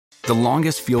The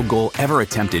longest field goal ever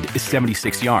attempted is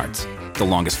 76 yards. The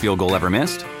longest field goal ever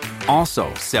missed?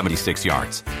 Also 76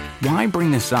 yards. Why bring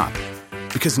this up?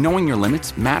 Because knowing your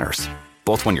limits matters,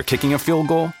 both when you're kicking a field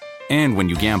goal and when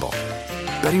you gamble.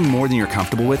 Betting more than you're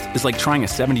comfortable with is like trying a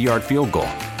 70-yard field goal.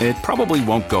 It probably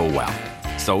won't go well.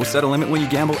 So set a limit when you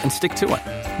gamble and stick to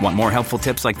it. Want more helpful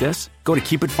tips like this? Go to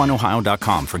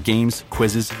keepitfunohio.com for games,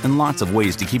 quizzes, and lots of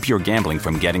ways to keep your gambling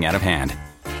from getting out of hand.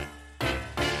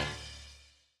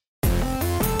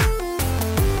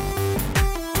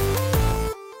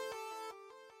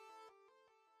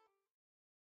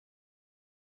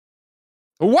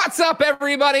 What's up,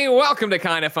 everybody? Welcome to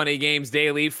Kinda Funny Games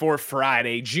Daily for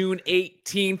Friday, June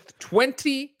 18th,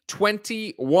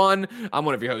 2021. I'm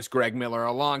one of your hosts, Greg Miller,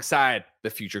 alongside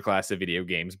the future class of video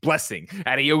games, Blessing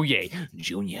Adeoye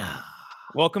Jr.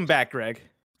 Welcome back, Greg.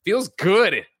 Feels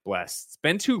good, Bless. It's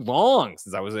been too long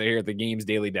since I was here at the Games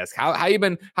Daily desk. How you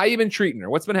been treating her?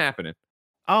 What's been happening?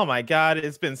 Oh my God,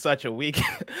 it's been such a week.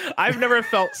 I've never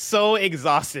felt so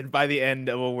exhausted by the end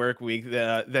of a work week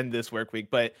than this work week,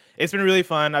 but it's been really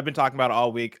fun. I've been talking about it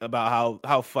all week about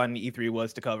how fun E3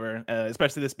 was to cover,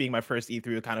 especially this being my first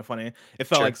E3. Kind of funny. It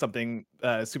felt like something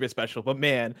super special. But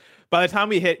man, by the time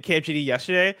we hit KFGD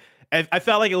yesterday, I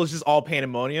felt like it was just all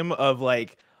pandemonium of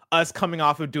like us coming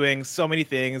off of doing so many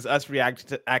things, us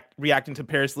reacting to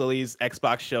Paris Lily's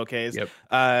Xbox showcase,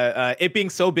 it being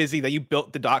so busy that you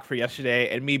built the doc for yesterday,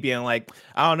 and me being like,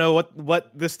 I don't know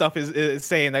what this stuff is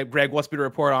saying that Greg wants me to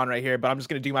report on right here, but I'm just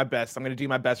going to do my best. I'm going to do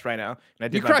my best right now. And I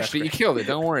did. You crushed it. You killed it.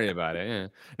 Don't worry about it. Yeah.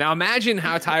 Now imagine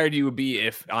how tired you would be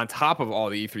if on top of all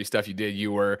the E3 stuff you did,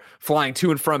 you were flying to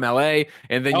and from LA,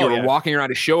 and then you were walking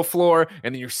around a show floor,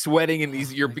 and then you're sweating, and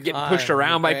you're getting pushed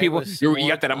around by people. You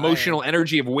got that emotional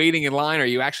energy of waiting in line. Are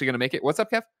you actually going to make it? What's up,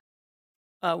 Kev?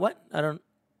 What? I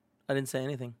didn't say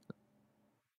anything.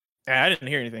 I didn't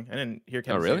hear anything. I didn't hear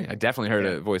Kevin. Oh, really? I definitely heard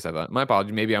a voice. I thought. My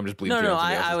apologies. Maybe I'm just bleeding. No,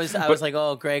 I was like,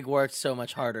 oh, Greg worked so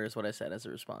much harder is what I said as a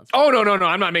response. Oh, no.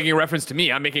 I'm not making a reference to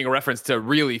me. I'm making a reference to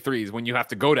really threes when you have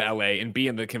to go to LA and be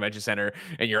in the convention center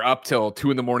and you're up till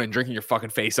 2 a.m. drinking your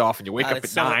fucking face off, and you wake up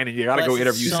at 9 and you got to go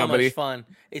interview somebody. It's so much fun.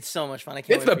 It's so much fun. I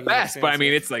can't It's the best, but I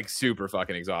mean, it's like super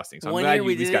fucking exhausting. So I'm glad you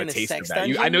at least got a taste of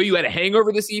that. I know you had a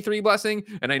hangover this E3, Blessing,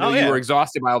 and I know you were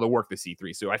exhausted by all the work this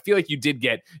E3. So I feel like you did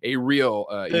get a real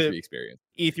E3 experience.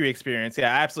 E3 experience.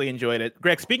 Yeah, I absolutely enjoyed it.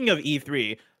 Greg, speaking of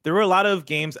E3, there were a lot of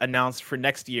games announced for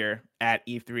next year at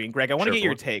E3. And Greg, I want to get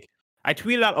your take. I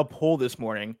tweeted out a poll this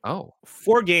morning.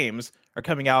 4 games are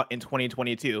coming out in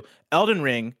 2022. Elden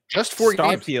Ring, just 4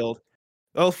 Starfield.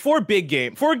 Oh, 4 big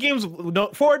games. 4 games.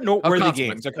 4 noteworthy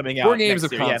games are coming out. 4 games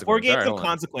of consequence. 4 games of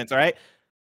consequence. All right.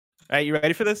 All right. You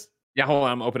ready for this? Yeah. Hold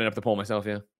on. I'm opening up the poll myself.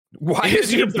 Yeah. Why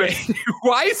is your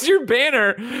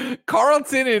banner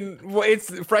Carlton and it's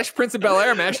Fresh Prince of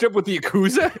Bel-Air mashed up with the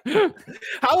Yakuza?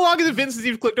 How long has it been since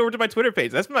you've clicked over to my Twitter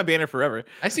page? That's been my banner forever.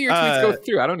 I see your tweets go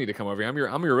through. I don't need to come over here.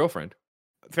 I'm your real friend.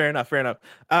 Fair enough.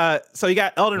 So you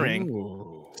got Elden Ring,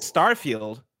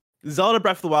 Starfield, Zelda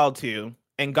Breath of the Wild 2,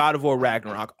 and God of War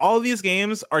Ragnarok. All of these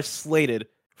games are slated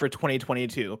for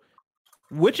 2022.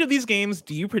 Which of these games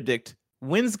do you predict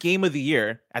wins Game of the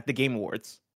Year at the Game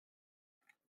Awards?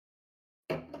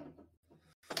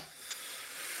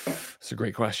 It's a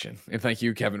great question, and thank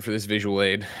you, Kevin, for this visual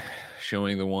aid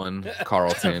showing the one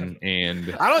Carlton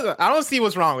and I don't see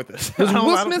what's wrong with this. Was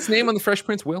Will Smith's name on the Fresh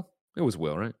Prince Will? It was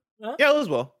Will, right? Yeah, it was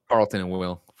Will. Carlton and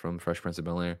Will from Fresh Prince of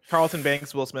Bel-Air. Carlton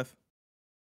Banks, Will Smith.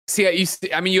 See,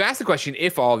 you asked the question,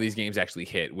 if all of these games actually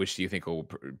hit, which do you think will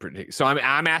predict? So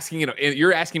I'm asking,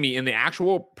 you're asking me in the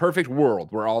actual perfect world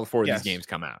where all 4 of these games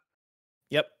come out.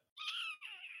 Yep.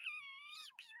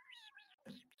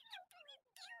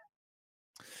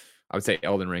 I would say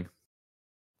Elden Ring.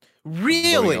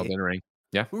 Really? Elden Ring.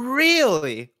 Yeah.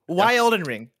 Really? Why Elden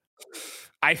Ring?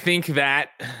 I think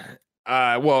that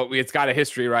it's got a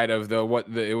history, right, of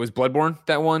it was Bloodborne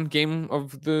that won Game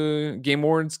of the Game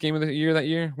Awards Game of the Year that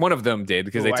year. One of them did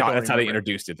because that's how they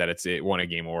introduced it, that it won a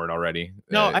Game Award already.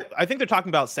 No, I think they're talking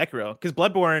about Sekiro because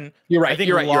Bloodborne. You're right.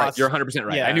 You're 100%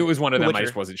 right. Yeah, I knew it was one of them. Witcher. I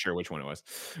just wasn't sure which one it was.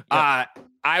 Yeah.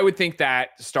 I would think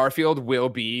that Starfield will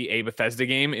be a Bethesda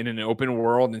game in an open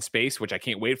world in space, which I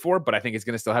can't wait for, but I think it's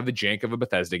going to still have the jank of a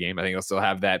Bethesda game. I think it'll still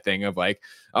have that thing of like,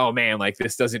 oh man, like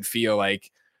this doesn't feel like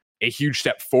a huge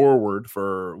step forward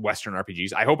for Western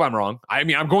RPGs. I hope I'm wrong. I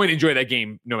mean, I'm going to enjoy that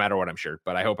game no matter what, I'm sure,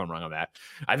 but I hope I'm wrong on that.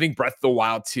 I think Breath of the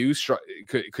Wild 2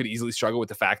 could easily struggle with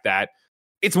the fact that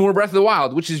it's more Breath of the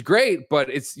Wild, which is great, but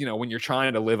it's, when you're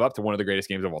trying to live up to one of the greatest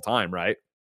games of all time, right?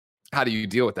 How do you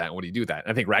deal with that? What do you do with that?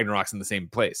 I think Ragnarok's in the same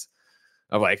place.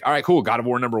 of like, all right, cool. God of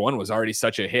War #1 was already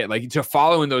such a hit. Like to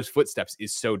follow in those footsteps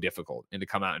is so difficult, and to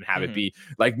come out and have it be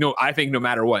like, no, I think no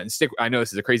matter what, and I know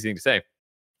this is a crazy thing to say,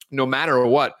 no matter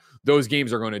what, those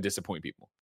games are going to disappoint people.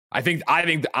 I think I'm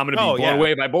going to be blown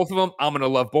away by both of them. I'm going to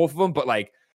love both of them, but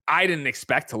like, I didn't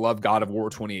expect to love God of War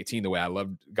 2018 the way I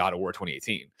loved God of War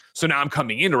 2018. So now I'm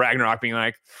coming into Ragnarok being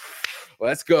like,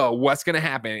 let's go. What's going to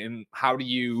happen? And how do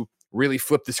you really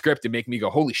flip the script and make me go,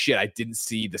 holy shit, I didn't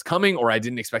see this coming, or I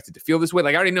didn't expect it to feel this way.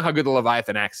 Like, I already know how good the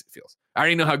Leviathan Axe feels. I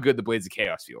already know how good the Blades of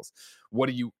Chaos feels.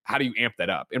 How do you amp that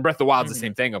up? And Breath of the Wild is the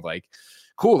same thing of like,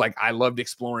 cool. Like I loved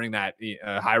exploring that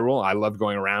Hyrule. I loved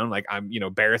going around. Like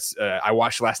Barrett's. I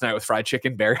watched last night with fried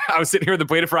chicken. I was sitting here with a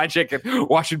plate of fried chicken,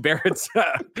 watching Barrett's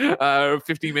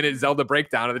 15-minute Zelda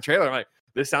breakdown of the trailer. I'm like,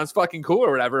 this sounds fucking cool or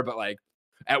whatever. But like,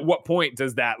 at what point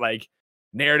does that like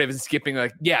narrative and skipping?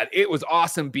 Like, yeah, it was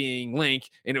awesome being Link,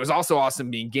 and it was also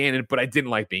awesome being Ganon, but I didn't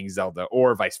like being Zelda,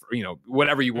 or vice versa.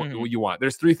 Whatever you want. You want.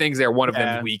 There's 3 things there. One of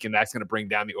them is weak, and that's going to bring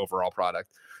down the overall product.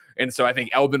 And so I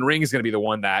think Elden Ring is going to be the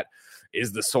one that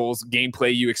is the Souls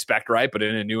gameplay you expect, right? But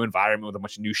in a new environment with a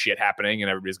bunch of new shit happening, and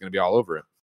everybody's going to be all over it.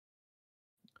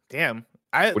 Damn,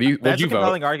 that's a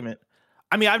compelling argument.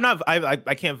 I mean,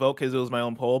 I can't vote because it was my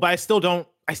own poll, but I still don't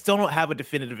have a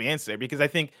definitive answer, because I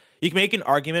think you can make an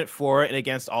argument for and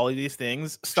against all of these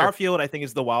things. Starfield, I think,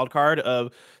 is the wild card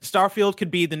of Starfield could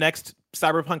be the next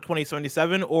Cyberpunk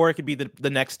 2077, or it could be the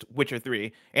next Witcher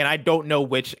 3. And I don't know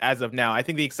which as of now. I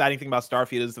think the exciting thing about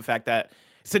Starfield is the fact that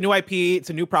it's a new IP, it's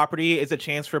a new property, it's a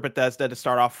chance for Bethesda to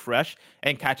start off fresh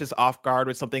and catch us off guard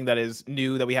with something that is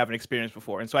new that we haven't experienced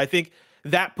before. And so I think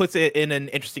that puts it in an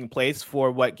interesting place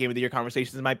for what Game of the Year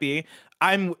conversations might be.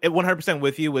 I'm 100%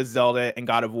 with you with Zelda and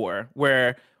God of War,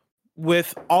 where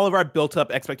with all of our built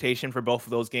up expectation for both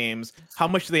of those games, how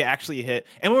much do they actually hit?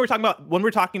 And when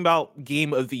we're talking about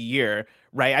Game of the Year,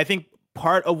 right? I think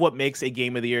part of what makes a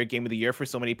Game of the Year for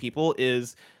so many people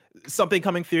is something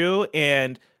coming through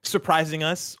and surprising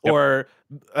us, or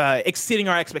exceeding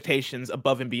our expectations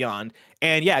above and beyond.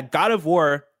 And yeah, God of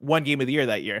War won Game of the Year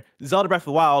that year. Zelda Breath of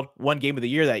the Wild won Game of the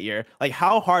Year that year. Like,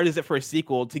 how hard is it for a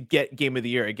sequel to get Game of the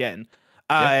Year again?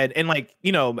 And like,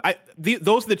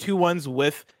 those are the 2 ones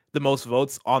with the most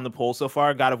votes on the poll so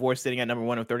far. God of War sitting at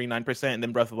 #1 with 39%, and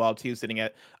then Breath of the Wild 2 sitting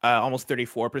at almost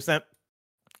 34%.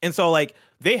 And so, like,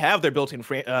 they have their built-in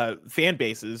fan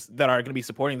bases that are going to be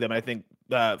supporting them, I think,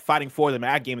 fighting for them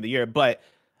at Game of the Year. But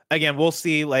again, we'll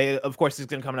see. Like, of course, it's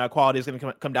going to come down. Quality is going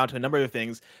to come down to a number of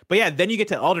things. But yeah, then you get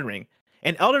to Elden Ring.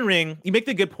 And Elden Ring, you make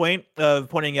the good point of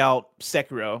pointing out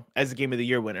Sekiro as a Game of the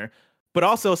Year winner. But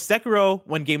also, Sekiro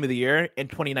won Game of the Year in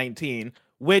 2019,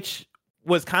 which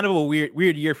was kind of a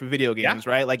weird year for video games,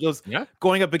 right? Like, it was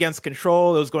going up against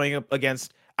Control. It was going up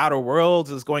against Outer Worlds.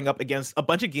 It was going up against a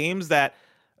bunch of games that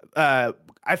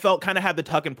I felt kind of had the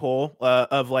tuck and pull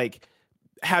of like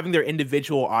having their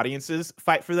individual audiences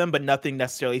fight for them, but nothing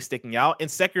necessarily sticking out. And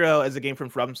Sekiro, as a game from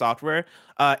From Software,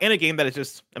 and a game that is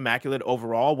just immaculate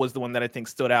overall, was the one that I think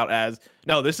stood out as,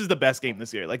 no, this is the best game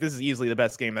this year. Like, this is easily the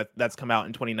best game that's come out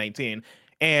in 2019.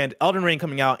 And Elden Ring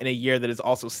coming out in a year that is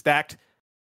also stacked.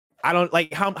 I don't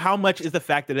like how much is the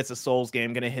fact that it's a Souls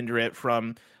game going to hinder it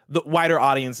from the wider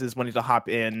audiences wanting to hop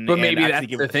in? But maybe that's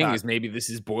the thing, is maybe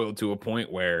this is boiled to a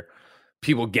point where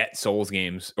people get Souls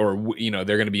games, or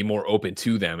they're going to be more open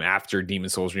to them after Demon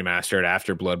Souls Remastered,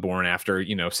 after Bloodborne, after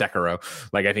Sekiro.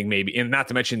 Like, I think maybe, and not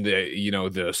to mention the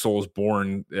the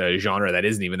Soulsborne genre that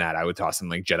isn't even that. I would toss some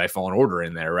like Jedi Fallen Order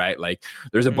in there, right? Like,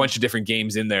 there's a bunch of different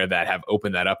games in there that have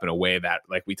opened that up in a way that,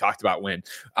 like we talked about when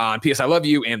on PS I Love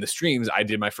You and the streams, I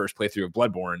did my first playthrough of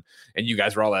Bloodborne, and you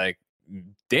guys were all like,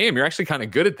 damn, you're actually kind of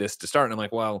good at this to start. And I'm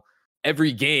like, well,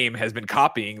 every game has been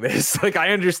copying this. Like,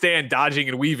 I understand dodging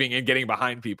and weaving and getting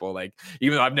behind people. Like,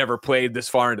 even though I've never played this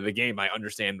far into the game, I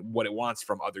understand what it wants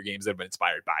from other games that have been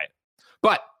inspired by it.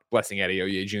 But blessing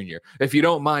Adeoye Jr., if you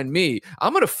don't mind me,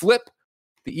 I'm going to flip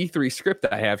the E3 script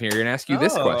that I have here and ask you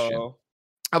this question.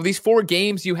 Of these 4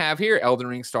 games you have here, Elden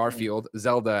Ring, Starfield,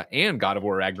 Zelda, and God of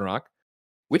War Ragnarok,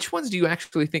 which ones do you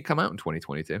actually think come out in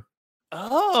 2022?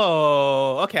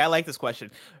 Oh, okay. I like this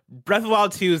question. Breath of the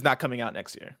Wild 2 is not coming out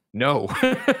next year. No.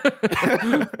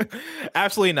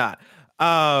 Absolutely not.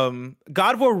 God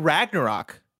of War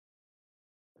Ragnarok,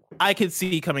 I could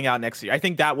see coming out next year. I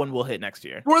think that one will hit next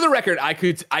year. For the record, I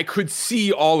could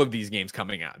see all of these games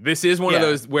coming out. This is one of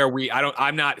those where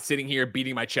I'm not sitting here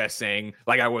beating my chest saying,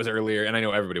 like I was earlier, and I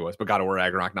know everybody was, but God of War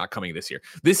Ragnarok not coming this year.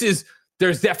 There's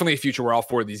definitely a future where all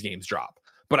 4 of these games drop.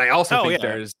 But I also think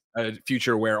there's a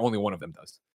future where only one of them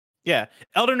does. Yeah,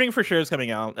 Elden Ring for sure is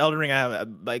coming out. Elden Ring, I have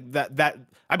like that.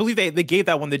 I believe they gave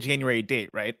that one the January date,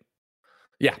 right?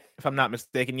 Yeah, if I'm not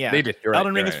mistaken. Yeah, they did. You're right,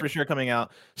 Elden Ring you're is right. for sure coming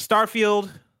out. Starfield.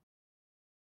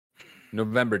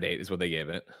 November date is what they gave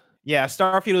it. Yeah,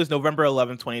 Starfield is November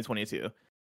 11th, 2022.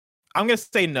 I'm gonna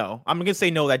say no. I'm gonna say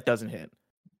no. That doesn't hit.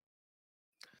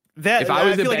 That If I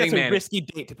was feel a like that's betting a man, risky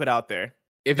date to put out there.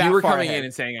 if that you were far coming in ahead.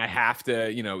 and saying I have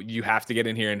to, you have to get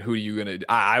in here, and who are you gonna?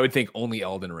 I would think only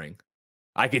Elden Ring.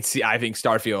 I think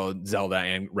Starfield, Zelda,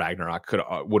 and Ragnarok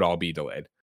would all be delayed.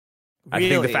 Really? I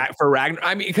think the fact for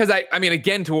Ragnarok, because I mean,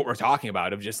 again, to what we're talking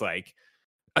about of just like,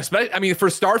 especially, I mean, for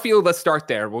Starfield, let's start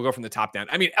there. We'll go from the top down.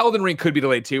 I mean, Elden Ring could be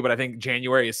delayed too, but I think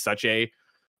January is such a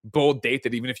bold date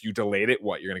that even if you delayed it,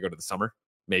 you're going to go to the summer,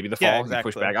 maybe the fall, Yeah, you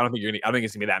push exactly. back. I don't think it's going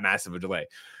to be that massive a delay.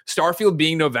 Starfield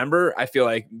being November, I feel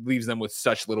like leaves them with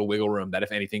such little wiggle room that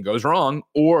if anything goes wrong,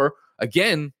 or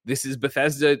again, this is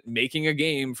Bethesda making a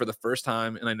game for the first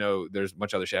time, and I know there's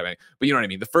much other shit happening, but you know what I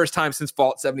mean? The first time since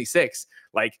Fallout 76,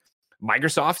 like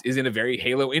Microsoft is in a very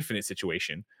Halo Infinite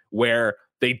situation where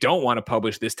they don't want to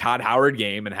publish this Todd Howard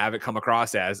game and have it come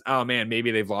across as, oh man,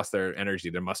 maybe they've lost their energy,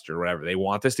 their muster, whatever. They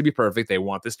want this to be perfect. They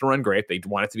want this to run great. They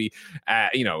want it to be,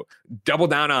 double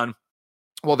down on,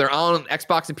 well, they're on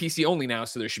Xbox and PC only now,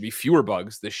 so there should be fewer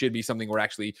bugs. This should be something we're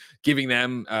actually giving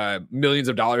them millions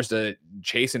of dollars to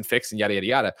chase and fix and yada, yada,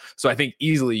 yada. So I think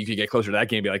easily you could get closer to that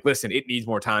game and be like, listen, it needs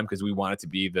more time because we want it to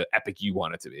be the epic you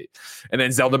want it to be. And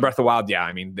then Zelda Breath of the Wild, yeah,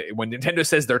 I mean, when Nintendo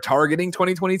says they're targeting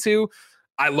 2022,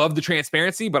 I love the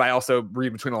transparency, but I also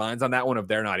read between the lines on that one of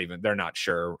they're not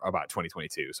sure about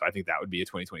 2022. So I think that would be a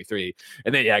 2023.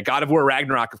 And then, yeah, God of War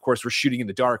Ragnarok, of course, we're shooting in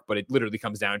the dark, but it literally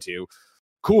comes down to,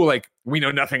 cool, like we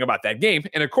know nothing about that game.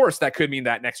 And of course, that could mean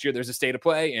that next year there's a state of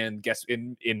play and guess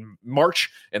in March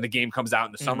and the game comes out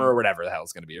in the summer or whatever the hell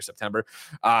it's going to be, or September.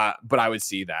 But I would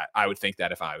see that. I would think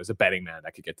that if I was a betting man,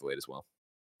 that could get delayed as well.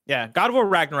 Yeah, God of War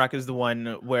Ragnarok is the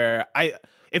one where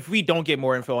if we don't get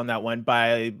more info on that one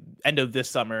by end of this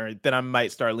summer, then I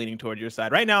might start leaning toward your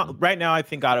side. Right now, I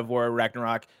think God of War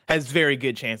Ragnarok has very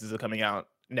good chances of coming out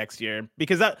next year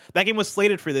because that game was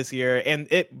slated for this year, and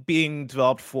it being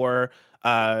developed for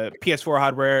PS4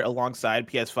 hardware alongside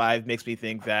PS5 makes me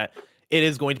think that it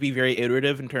is going to be very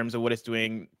iterative in terms of what it's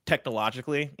doing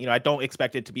technologically. I don't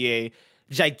expect it to be a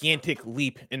gigantic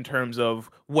leap in terms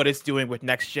of what it's doing with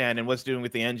next gen and what's doing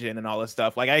with the engine and all this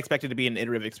stuff. Like I expect it to be an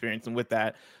iterative experience, and with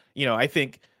that, I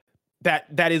think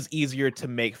that is easier to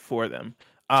make for them.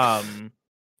 And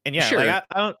yeah, sure. like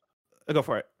I'll go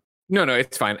for it. No,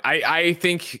 it's fine. I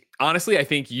think, honestly,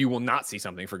 you will not see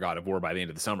something for God of War by the end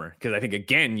of the summer. Because I think,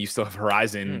 again, you still have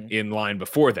Horizon in line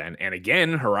before then. And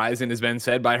again, Horizon has been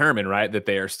said by Herman, right, that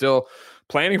they are still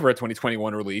planning for a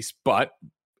 2021 release, but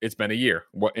it's been a year.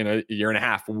 What in a year and a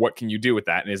half? What can you do with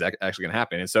that? And is that actually going to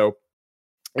happen? And so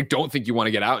I don't think you want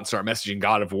to get out and start messaging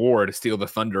God of War to steal the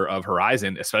thunder of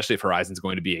Horizon, especially if Horizon's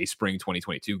going to be a spring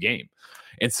 2022 game.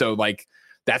 And so, like,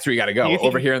 that's where you got to go.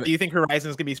 Do you think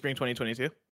Horizon's going to be spring 2022?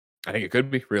 I think it could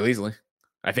be real easily.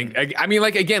 I think, I mean,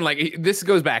 like, again, like this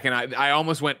goes back, and I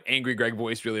almost went angry Greg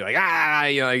voice, really like,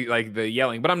 like the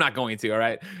yelling, but I'm not going to. All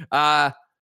right.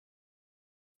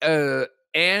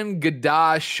 And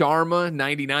Gadah Sharma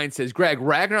 99 says, Greg,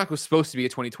 Ragnarok was supposed to be a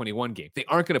 2021 game. They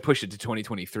aren't going to push it to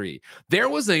 2023. There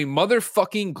was a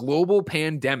motherfucking global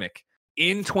pandemic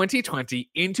in 2020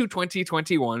 into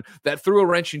 2021 that threw a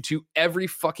wrench into every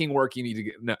fucking work you need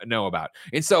to know about.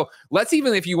 And so let's,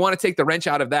 even if you want to take the wrench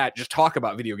out of that, just talk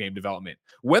about video game development.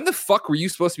 When the fuck were you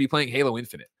supposed to be playing Halo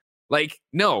Infinite? Like,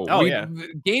 no,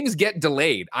 games get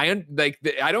delayed. I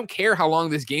don't care how long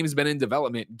this game's been in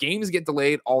development. Games get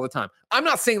delayed all the time. I'm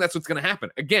not saying that's what's going to happen.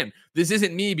 Again, this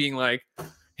isn't me being like,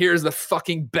 here's the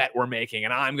fucking bet we're making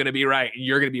and I'm going to be right and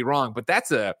you're going to be wrong. But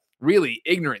that's a really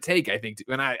ignorant take, I think.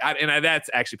 And that's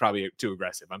actually probably too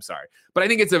aggressive. I'm sorry. But I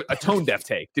think it's a tone deaf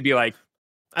take to be like,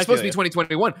 it's supposed to be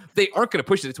 2021. They aren't going to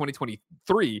push it to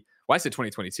 2023. Well, I said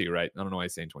 2022, right? I don't know why I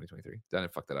was saying 2023. Did I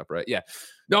fuck that up, right? Yeah.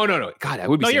 No. God, I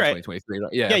would be saying 2023.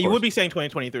 Right? Yeah, you would be saying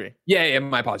 2023. Yeah,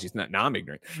 my apologies. Now I'm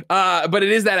ignorant. But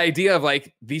it is that idea of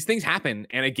like, these things happen.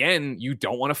 And again, you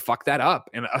don't want to fuck that up.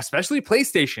 And especially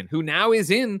PlayStation, who now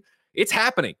is it's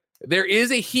happening. There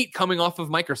is a heat coming off of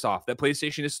Microsoft that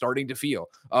PlayStation is starting to feel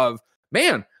of,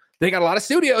 man, they got a lot of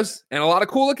studios and a lot of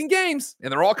cool looking games,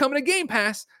 and they're all coming to Game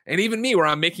Pass. And even me, where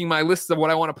I'm making my lists of what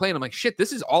I want to play, and I'm like, shit,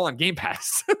 this is all on Game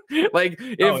Pass. Like,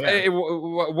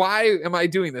 why am I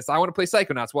doing this? I want to play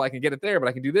Psychonauts. Well, I can get it there, but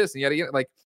I can do this and yada. Like,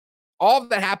 all of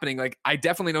that happening. Like, I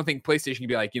definitely don't think PlayStation can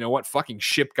be like, you know what, fucking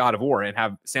ship God of War and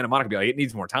have Santa Monica be like, it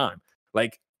needs more time.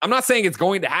 Like, I'm not saying it's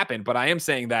going to happen, but I am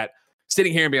saying that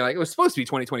sitting here and being like, it was supposed to be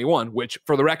 2021, which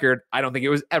for the record, I don't think it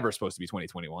was ever supposed to be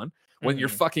 2021. When you're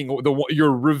fucking,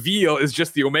 your reveal is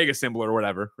just the Omega symbol or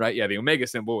whatever, right? Yeah, the Omega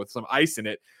symbol with some ice in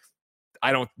it.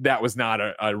 that was not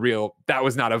a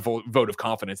vote of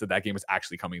confidence that game was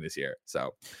actually coming this year.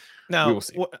 So now, we will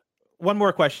see. One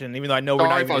more question, even though I know we're not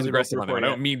Sorry even if I was in the aggressive on that. I report yet.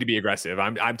 don't mean to be aggressive.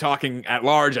 I'm talking at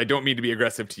large. I don't mean to be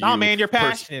aggressive to you. Oh man, you're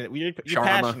passionate. You're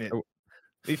passionate.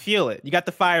 We feel it. You got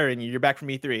the fire in you. You're back from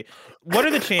E3. What are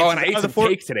the chances? Oh, and I ate some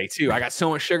cake today too. I got so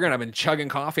much sugar and I've been chugging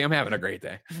coffee. I'm having a great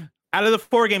day. Out of the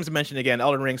 4 games mentioned again,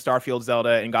 Elden Ring, Starfield,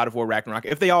 Zelda, and God of War Ragnarok,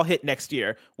 if they all hit next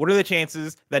year, what are the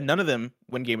chances that none of them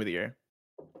win Game of the Year?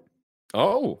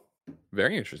 Oh,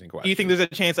 very interesting question. Do you think there's a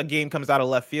chance a game comes out of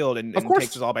left field and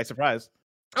takes us all by surprise?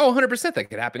 Oh, 100% that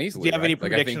could happen easily. Do you have any right?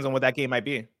 predictions on what that game might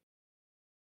be?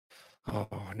 Oh,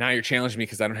 now you're challenging me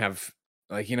because I don't have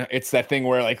it's that thing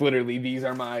where literally these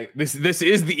are this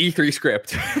is the E3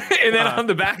 script. And then on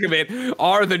the back of it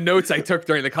are the notes I took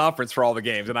during the conference for all the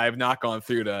games. And I have not gone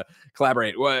through to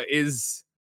collaborate. God,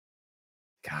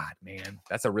 man,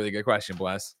 that's a really good question,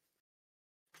 Bless.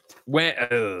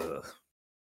 No,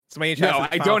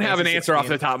 I don't have an answer off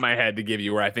the top of my head to give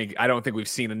you where I don't think we've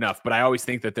seen enough, but I always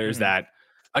think that there's that,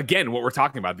 again, what we're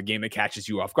talking about, the game that catches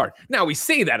you off guard. Now we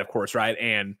say that, of course, right?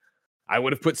 And I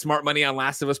would have put smart money on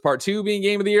Last of Us Part 2 being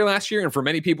Game of the Year last year. And for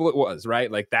many people, it was, right?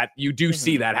 Like that, you do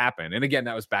see that happen. And again,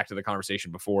 that was back to the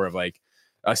conversation before of a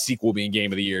sequel being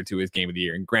Game of the Year to his Game of the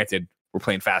Year. And granted, we're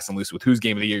playing fast and loose with whose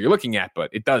Game of the Year you're looking at, but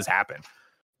it does happen.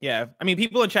 Yeah. I mean,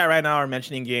 people in chat right now are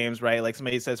mentioning games, right? Like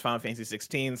somebody says Final Fantasy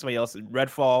 16, somebody else said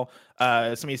Redfall,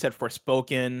 somebody said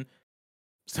Forspoken.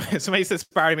 Somebody says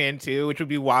Spider-Man 2, which would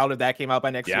be wild if that came out by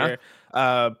next year.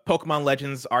 Pokemon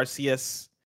Legends Arceus.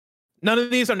 None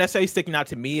of these are necessarily sticking out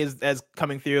to me as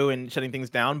coming through and shutting things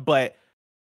down, but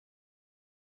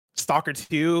Stalker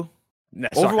 2,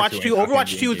 Overwatch 2.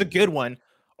 Overwatch 2 is a good one.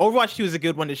 Overwatch 2 is a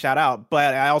good one to shout out,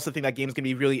 but I also think that game's going to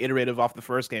be really iterative off the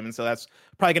first game, and so that's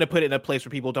probably going to put it in a place where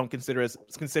people don't consider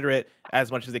it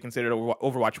as much as they considered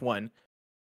Overwatch 1.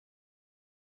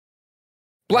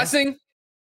 Blessing.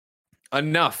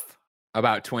 Enough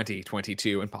about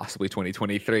 2022 and possibly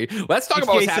 2023. Let's talk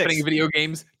about what's happening in video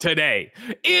games today.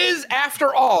 Is,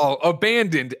 after all,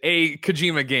 Abandoned a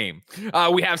Kojima game?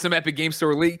 We have some Epic Game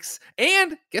Store leaks.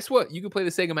 And guess what? You can play the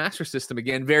Sega Master System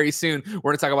again very soon. We're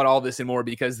going to talk about all this and more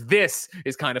because this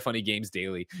is Kinda Funny Games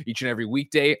Daily. Each and every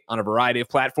weekday on a variety of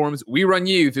platforms, we run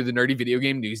you through the nerdy video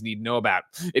game news you need to know about.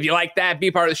 If you like that,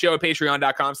 be part of the show at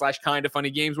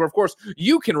patreon.com/kindafunnygames, where, of course,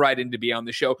 you can write in to be on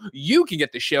the show. You can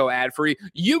get the show ad-free.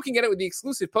 You can get it with the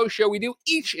exclusive post show we do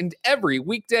each and every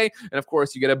weekday. And of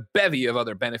course, you get a bevy of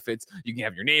other benefits. You can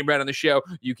have your name read on the show.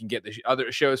 You can get the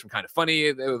other shows from Kinda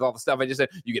Funny with all the stuff I just said.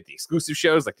 You get the exclusive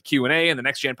shows like the Q&A and the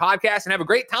Next Gen podcast and have a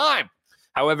great time.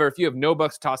 However, if you have no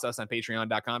bucks to toss us on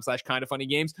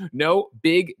patreon.com/kindafunnygames, no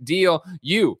big deal.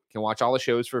 You can watch all the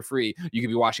shows for free. You can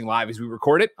be watching live as we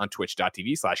record it on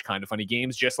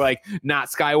twitch.tv/kindafunnygames, just like Not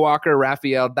Skywalker,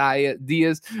 Rafael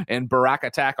Diaz, and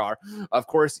Baraka Takar. Of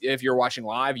course, if you're watching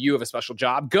live, you have a special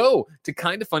job. Go to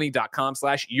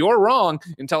kindafunny.com/you're wrong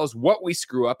and tell us what we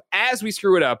screw up as we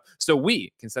screw it up so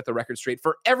we can set the record straight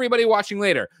for everybody watching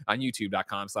later on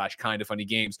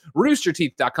youtube.com/kindafunnygames,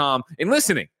 roosterteeth.com, and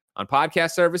listening on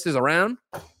podcast services around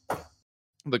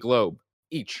the globe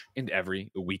each and every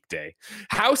weekday.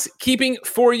 Housekeeping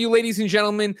for you, ladies and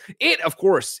gentlemen. It, of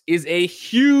course, is a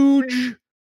huge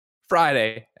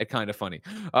Friday at Kinda Funny.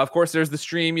 Of course, there's the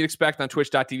stream you'd expect on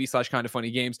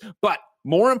twitch.tv/kindafunnygames. But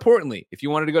more importantly, if you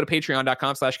wanted to go to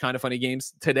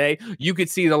patreon.com/kindafunnygames today, you could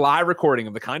see the live recording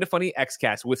of the Kinda Funny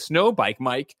XCast with Snow Bike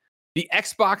Mike, the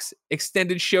Xbox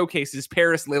Extended Showcases,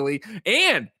 Paris Lily,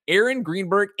 and Aaron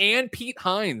Greenberg and Pete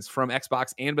Hines from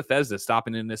Xbox and Bethesda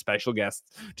stopping in as special guests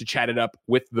to chat it up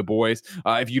with the boys.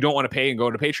 If you don't want to pay and go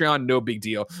to Patreon, no big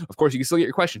deal. Of course, you can still get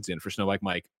your questions in for Snow Like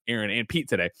Mike, Aaron, and Pete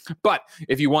today. But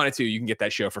if you wanted to, you can get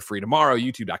that show for free tomorrow,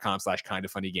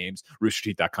 youtube.com/kindafunnygames,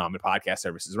 roosterteeth.com, and podcast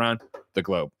services around the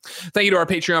globe. Thank you to our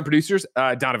Patreon producers,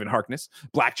 Donovan Harkness,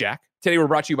 Blackjack. Today we're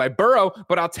brought to you by Burrow,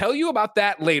 but I'll tell you about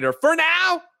that later. For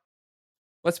now,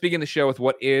 let's begin the show with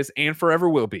what is and forever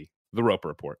will be the Roper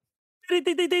Report. Time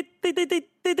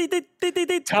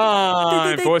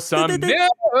for some news. 3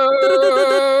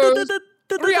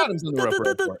 items on the Roper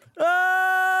Report.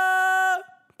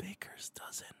 Baker's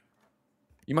dozen.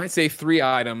 You might say 3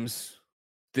 items.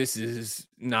 This is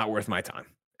not worth my time.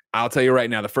 I'll tell you right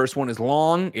now, the first one is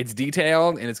long, it's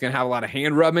detailed, and it's going to have a lot of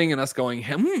hand rubbing and us going,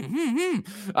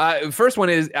 First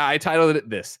one is, I titled it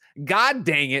this: God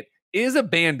dang it, is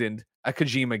Abandoned a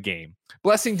Kojima game?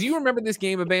 Blessing, do you remember this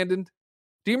game, Abandoned?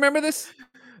 Do you remember this?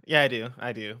 Yeah,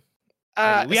 I do.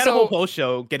 We had a whole post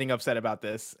show getting upset about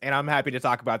this, and I'm happy to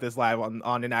talk about this live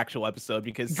on an actual episode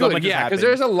because so much has happened. Because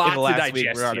there's a lot to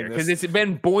digest here because it's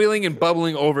been boiling and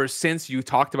bubbling over since you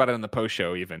talked about it on the post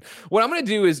show. Even what I'm going to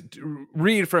do is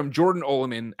read from Jordan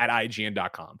Oloman at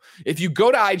IGN.com. If you go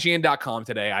to IGN.com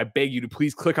today, I beg you to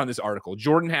please click on this article.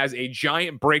 Jordan has a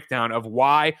giant breakdown of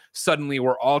why suddenly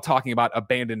we're all talking about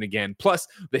Abandoned again, plus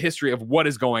the history of what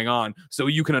is going on, so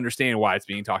you can understand why it's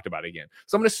being talked about again.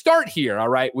 So I'm going to start here, all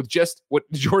right, with just what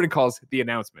Jordan calls the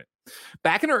announcement.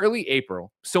 Back in early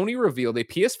April, Sony revealed a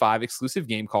PS5 exclusive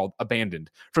game called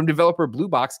Abandoned from developer Blue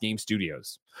Box Game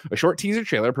Studios. A short teaser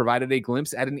trailer provided a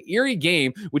glimpse at an eerie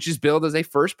game which is billed as a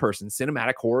first-person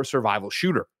cinematic horror survival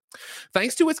shooter.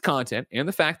 Thanks to its content and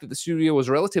the fact that the studio was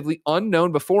relatively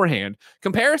unknown beforehand,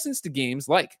 comparisons to games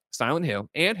like Silent Hill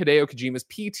and Hideo Kojima's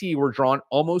PT were drawn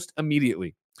almost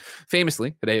immediately.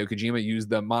 Famously, Hideo Kojima used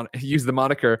the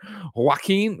moniker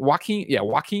Joaquin,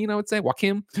 I would say,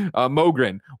 Joaquim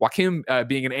Mogren, Joaquim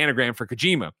being an anagram for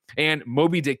Kojima, and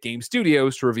Moby Dick Game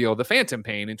Studios to reveal the Phantom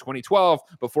Pain in 2012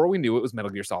 before we knew it was Metal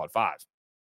Gear Solid 5.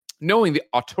 Knowing the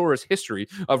auteur's history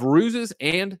of ruses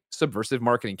and subversive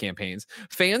marketing campaigns,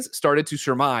 fans started to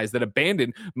surmise that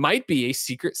Abandoned might be a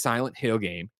secret Silent Hill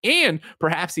game and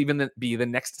perhaps even be the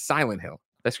next Silent Hill.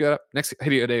 Let's go up. Next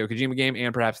Hideo Kojima game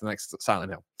and perhaps the next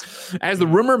Silent Hill. As the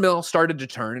rumor mill started to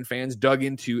turn and fans dug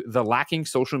into the lacking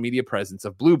social media presence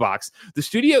of Blue Box, the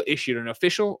studio issued an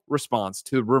official response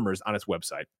to the rumors on its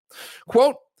website.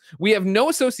 Quote, "We have no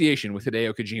association with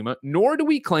Hideo Kojima, nor do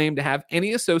we claim to have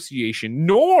any association,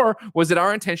 nor was it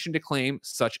our intention to claim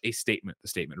such a statement," the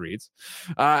statement reads.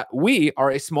 "We are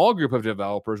a small group of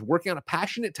developers working on a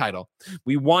passionate title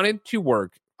we wanted to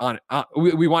work on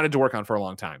for a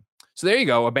long time." So there you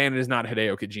go. Abandoned is not a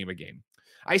Hideo Kojima game.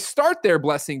 I start there,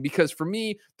 Blessing, because for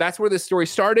me, that's where this story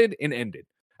started and ended.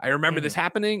 I remember this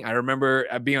happening. I remember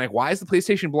being like, why is the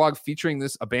PlayStation blog featuring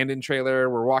this Abandoned trailer?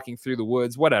 We're walking through the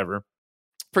woods, whatever.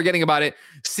 Forgetting about it,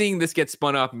 seeing this get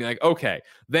spun up and be like, okay.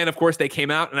 Then, of course, they came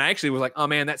out, and I actually was like, oh,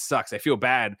 man, that sucks. I feel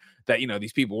bad that,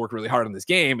 these people worked really hard on this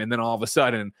game, and then all of a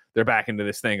sudden, they're back into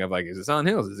this thing of like, is it Silent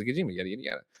Hill? Is it Kojima? Yada, yada,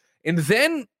 yada. And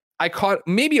then I caught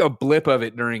maybe a blip of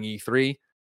it during E3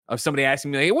 of somebody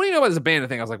asking me, like, hey, what do you know about this Abandoned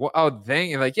thing? I was like, well, oh,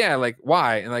 dang. And like, yeah, like,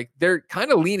 why? And like, they're kind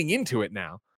of leaning into it now.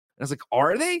 And I was like,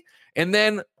 are they? And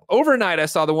then overnight, I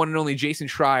saw the one and only Jason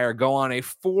Schreier go on a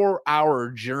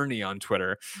 4-hour journey on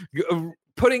Twitter,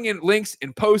 putting in links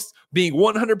and posts, being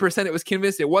 100% it was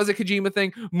convinced it was a Kojima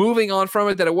thing, moving on from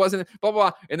it, that it wasn't, blah, blah,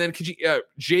 blah. And then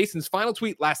Jason's final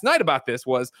tweet last night about this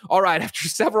was, all right, after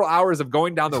several hours of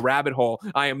going down the rabbit hole,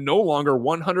 I am no longer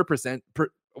 100%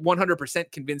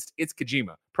 convinced it's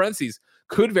Kojima. Parentheses,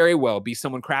 could very well be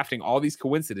someone crafting all these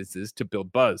coincidences to build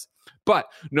buzz. But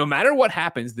no matter what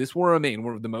happens, this will remain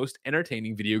one of the most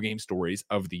entertaining video game stories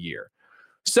of the year.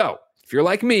 So, if you're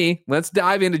like me, let's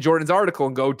dive into Jordan's article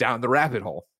and go down the rabbit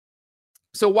hole.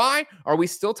 So why are we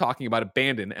still talking about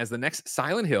Abandoned as the next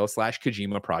Silent Hill /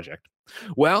 Kojima project?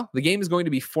 Well, the game is going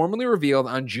to be formally revealed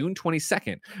on June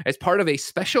 22nd as part of a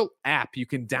special app you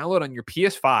can download on your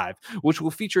PS5, which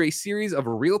will feature a series of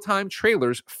real-time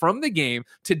trailers from the game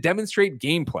to demonstrate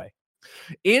gameplay.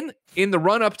 In the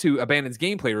run-up to Abandoned's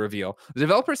gameplay reveal, the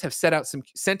developers have sent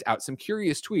out some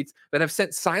curious tweets that have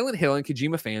sent Silent Hill and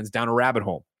Kojima fans down a rabbit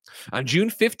hole. On June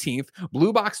 15th,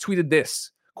 Blue Box tweeted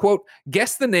this, quote,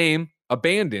 "Guess the name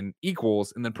Abandoned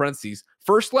equals," and then parentheses,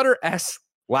 "first letter S,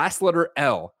 last letter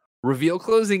L, reveal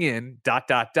closing in, ...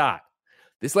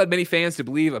 This led many fans to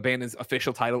believe Abandoned's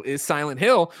official title is Silent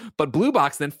Hill, but Blue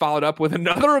Box then followed up with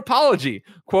another apology.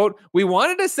 Quote, "We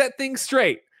wanted to set things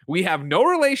straight. We have no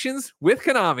relations with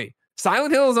Konami.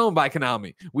 Silent Hill is owned by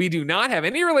Konami. We do not have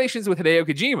any relations with Hideo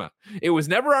Kojima. It was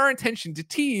never our intention to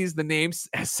tease the name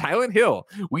as Silent Hill.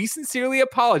 We sincerely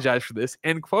apologize for this,"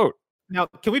 end quote. Now,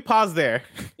 can we pause there?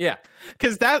 Yeah.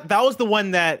 Because that was the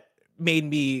one that made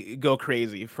me go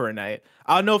crazy for a night.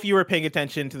 I don't know if you were paying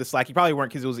attention to the Slack. You probably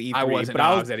weren't because it was E3. I wasn't. But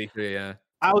I was at E3, yeah.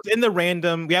 I was in the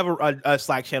random. We have a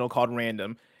Slack channel called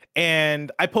Random.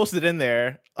 And I posted in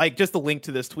there, like, just the link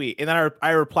to this tweet. And then I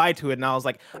replied to it, and I was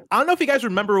like, I don't know if you guys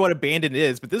remember what Abandoned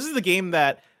is, but this is the game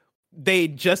that they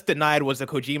just denied was a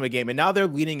Kojima game. And now they're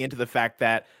leaning into the fact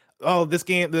that, oh, this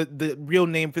game, the real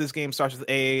name for this game starts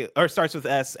with starts with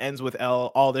S, ends with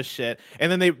L, all this shit.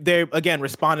 And then they again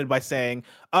responded by saying,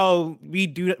 oh, we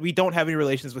don't have any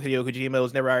relations with Hideo Kojima. It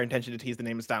was never our intention to tease the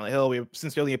name of Silent Hill. We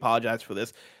sincerely apologize for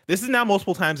this. This is now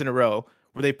multiple times in a row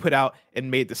where they put out and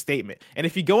made the statement. And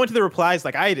if you go into the replies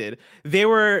like I did,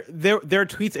 there are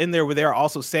tweets in there where they're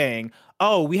also saying,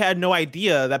 oh, we had no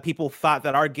idea that people thought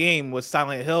that our game was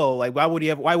Silent Hill. Like, why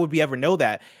would we ever know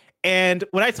that? And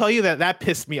when I tell you that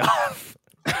pissed me off,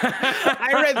 I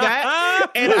read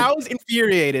that and I was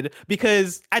infuriated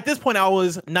because at this point I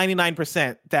was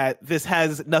 99% that this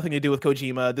has nothing to do with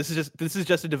Kojima. This is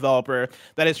just a developer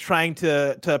that is trying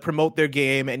to promote their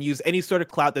game and use any sort of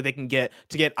clout that they can get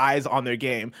to get eyes on their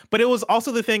game. But it was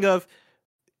also the thing of,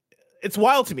 it's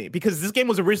wild to me because this game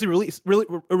was originally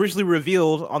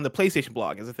revealed on the PlayStation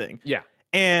blog as a thing. Yeah.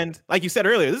 And like you said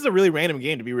earlier, this is a really random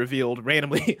game to be revealed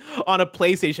randomly on a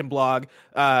PlayStation blog,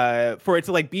 for it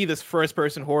to like be this first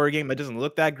person horror game that doesn't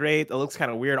look that great. That looks kind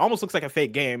of weird. Almost looks like a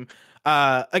fake game.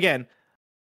 Again,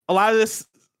 a lot of this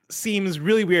seems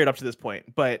really weird up to this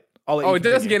point, but it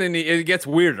doesn't get any, it gets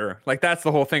weirder. Like that's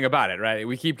the whole thing about it, right?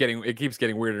 It keeps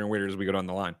getting weirder and weirder as we go down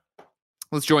the line.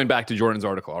 Let's join back to Jordan's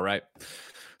article, all right?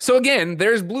 So again,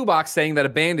 there's Blue Box saying that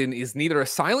Abandon is neither a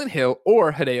Silent Hill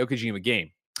or Hideo Kojima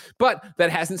game. But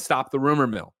that hasn't stopped the rumor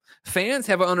mill. Fans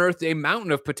have unearthed a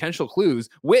mountain of potential clues,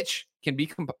 which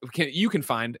you can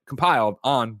find compiled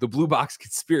on the Blue Box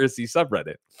Conspiracy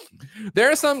subreddit.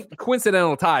 There are some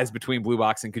coincidental ties between Blue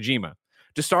Box and Kojima.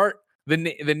 To start, the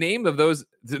names of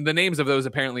those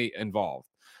apparently involved.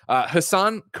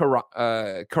 Hassan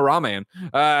Karaman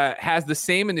has the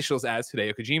same initials as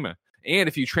Hideo Kojima, and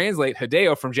if you translate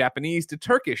Hideo from Japanese to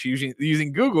Turkish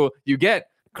using Google, you get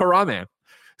Karaman.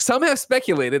 Some have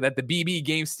speculated that the BB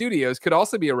Game Studios could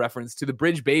also be a reference to the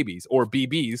Bridge Babies, or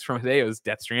BBs, from Hideo's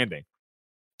Death Stranding.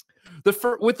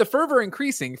 With the fervor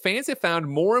increasing, fans have found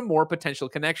more and more potential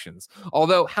connections,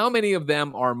 although how many of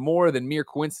them are more than mere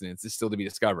coincidence is still to be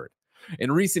discovered.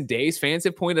 In recent days, fans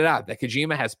have pointed out that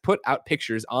Kojima has put out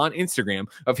pictures on Instagram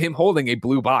of him holding a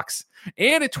blue box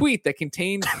and a tweet that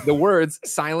contained the words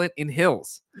Silent in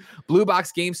Hills. Blue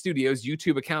Box Game Studios'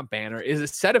 YouTube account banner is a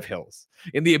set of hills.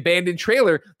 In the Abandoned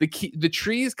trailer, the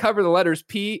trees cover the letters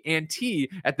P and T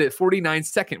at the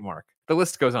 49-second mark. The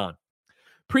list goes on.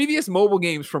 Previous mobile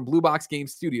games from Blue Box Game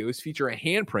Studios feature a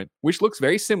handprint, which looks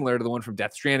very similar to the one from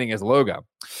Death Stranding as a logo.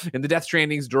 In the Death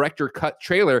Stranding's director-cut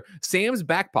trailer, Sam's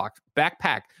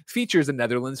backpack features a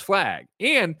Netherlands flag,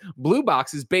 and Blue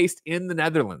Box is based in the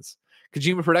Netherlands.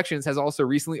 Kojima Productions has also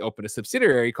recently opened a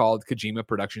subsidiary called Kojima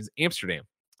Productions Amsterdam.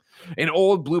 An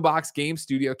old Blue Box Game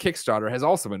Studio Kickstarter has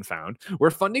also been found,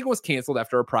 where funding was canceled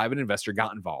after a private investor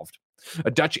got involved.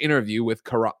 A Dutch interview with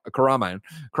Karaman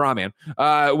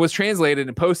was translated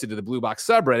and posted to the Blue Box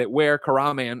subreddit, where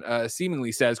Karaman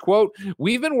seemingly says, quote,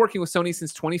 "We've been working with Sony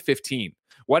since 2015.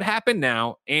 What happened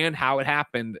now and how it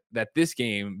happened that this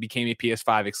game became a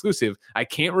PS5 exclusive, I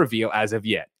can't reveal as of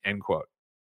yet," end quote.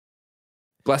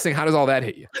 Blessing, how does all that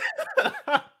hit you?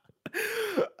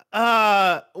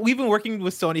 We've been working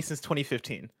with Sony since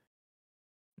 2015.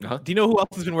 Uh-huh. Do you know who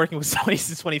else has been working with Sony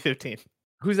since 2015?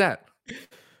 Who's that?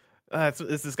 It's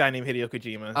this guy named Hideo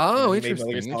Kojima. Oh, he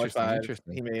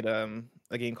interesting. He made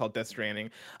a game called Death Stranding.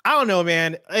 I don't know,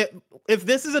 man. If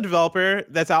this is a developer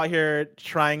that's out here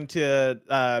trying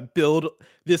to build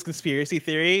this conspiracy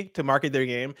theory to market their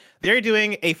game, they're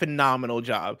doing a phenomenal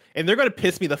job, and they're going to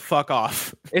piss me the fuck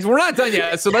off. We're not done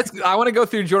yet, so I want to go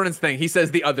through Jordan's thing. He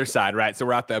says the other side, right? So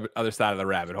we're out the other side of the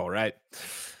rabbit hole, right?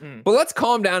 But let's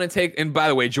calm down and by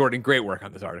the way, Jordan, great work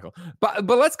on this article. But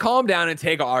let's calm down and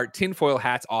take our tinfoil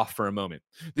hats off for a moment.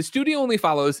 The studio only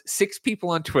follows 6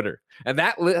 people on Twitter, and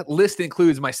that list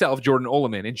includes myself, Jordan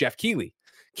Oloman, and Jeff Keighley.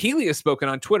 Keighley has spoken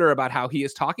on Twitter about how he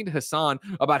is talking to Hassan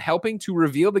about helping to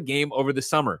reveal the game over the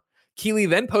summer. Keighley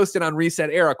then posted on Reset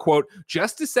Era, quote,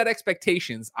 "Just to set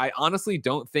expectations, I honestly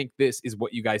don't think this is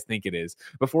what you guys think it is,"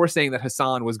 before saying that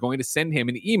Hassan was going to send him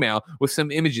an email with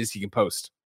some images he can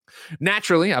post.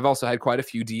 Naturally, I've also had quite a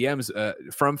few DMs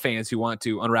from fans who want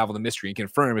to unravel the mystery and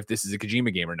confirm if this is a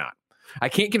Kojima game or not. I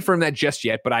can't confirm that just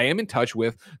yet, but I am in touch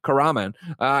with Karaman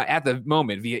at the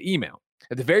moment via email.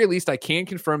 At the very least, I can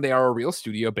confirm they are a real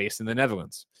studio based in the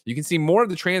Netherlands. You can see more of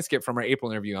the transcript from our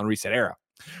April interview on Reset Era.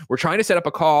 We're trying to set up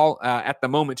a call at the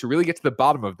moment to really get to the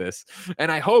bottom of this,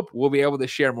 and I hope we'll be able to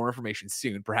share more information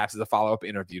soon, perhaps as a follow-up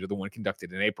interview to the one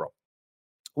conducted in April.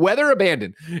 Whether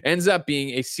Abandon ends up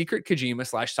being a secret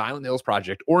Kojima/Silent Hills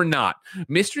project or not,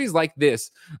 mysteries like this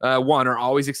one are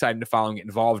always exciting to follow and get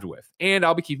involved with. And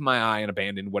I'll be keeping my eye on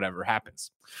Abandon, whatever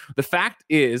happens. The fact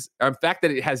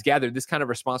that it has gathered this kind of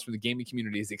response from the gaming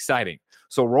community is exciting.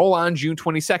 So roll on June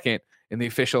 22nd in the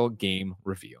official game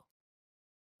reveal.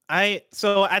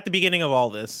 So at the beginning of all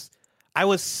this, I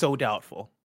was so doubtful.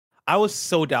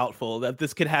 That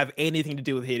this could have anything to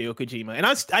do with Hideo Kojima, and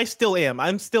I still am.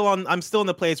 I'm still in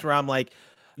the place where I'm like,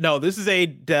 no, this is a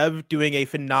dev doing a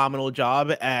phenomenal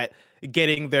job at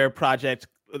getting their project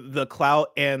the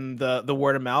clout and the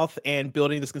word of mouth and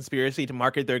building this conspiracy to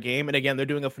market their game. And again, they're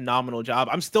doing a phenomenal job.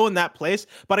 I'm still in that place,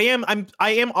 but I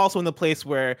am also in the place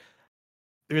where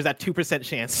there's that 2%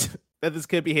 chance that this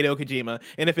could be Hideo Kojima,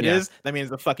 and if it is, that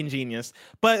means it's a fucking genius.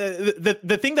 But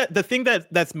the thing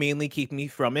that's mainly keeping me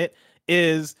from it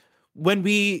is when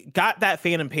we got that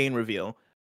Phantom Pain reveal.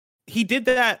 He did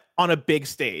that on a big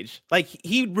stage. Like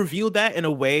he revealed that in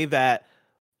a way that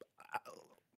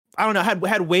I don't know,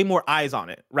 had way more eyes on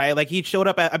it, right? Like he showed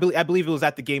up at, I believe it was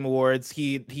at the Game Awards.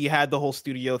 He had the whole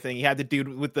studio thing. He had the dude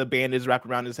with the bandage wrapped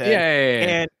around his head. Yeah.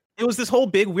 And it was this whole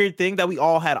big weird thing that we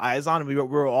all had eyes on, and we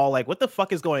were all like, what the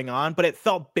fuck is going on? But it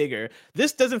felt bigger.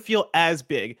 This doesn't feel as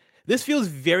big. This feels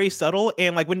very subtle.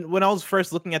 And like when I was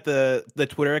first looking at the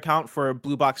Twitter account for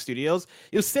Blue Box Studios,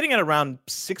 it was sitting at around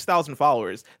 6,000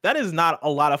 followers. That is not a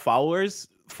lot of followers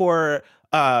for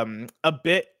a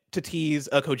bit to tease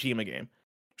a Kojima game.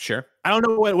 Sure. I don't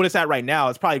know what it's at right now.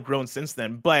 It's probably grown since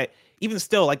then, but even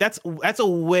still, like that's a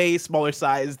way smaller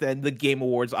size than the Game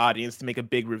Awards audience to make a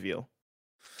big reveal.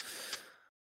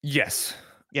 Yes.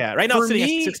 Yeah. Right now, it's sitting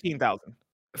at 16,000.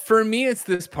 For me, it's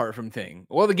this part from thing.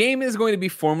 Well, the game is going to be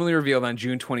formally revealed on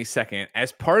June 22nd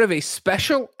as part of a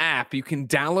special app you can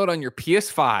download on your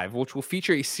PS5, which will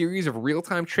feature a series of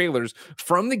real-time trailers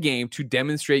from the game to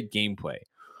demonstrate gameplay.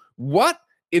 What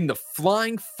in the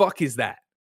flying fuck is that?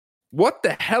 What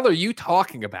the hell are you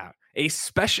talking about? A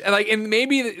special, like, and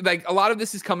maybe like a lot of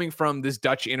this is coming from this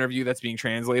Dutch interview that's being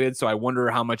translated. So I wonder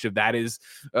how much of that is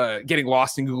getting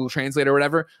lost in Google Translate or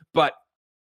whatever. But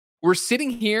we're sitting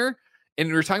here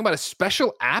and we're talking about a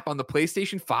special app on the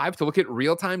PlayStation 5 to look at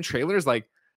real-time trailers. Like,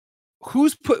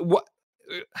 who's put what?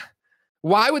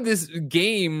 Why would this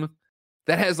game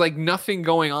that has like nothing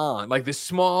going on, like this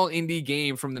small indie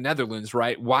game from the Netherlands,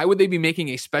 right? Why would they be making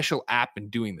a special app and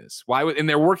doing this? And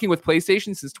they're working with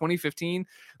PlayStation since 2015.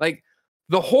 Like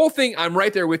the whole thing, I'm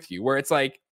right there with you where it's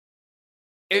like,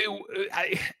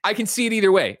 I can see it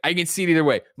either way.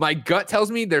 My gut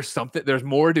tells me there's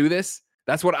more to this.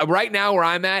 That's what right now where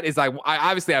I'm at is I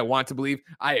obviously I want to believe.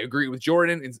 I agree with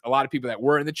Jordan and a lot of people that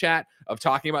were in the chat of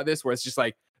talking about this, where it's just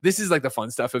like, this is like the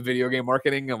fun stuff of video game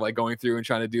marketing of like going through and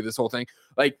trying to do this whole thing.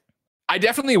 Like, I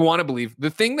definitely want to believe. The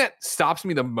thing that stops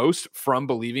me the most from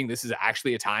believing this is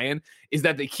actually a tie-in is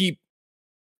that they keep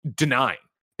denying.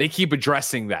 They keep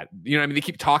addressing that. You know what I mean? They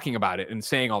keep talking about it and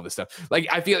saying all this stuff. Like,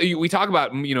 I feel we talk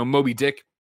about, Moby Dick.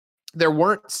 There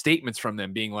weren't statements from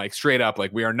them being like straight up,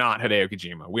 like, we are not Hideo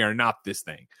Kojima. We are not this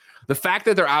thing. The fact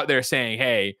that they're out there saying,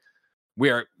 hey, we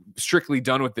are strictly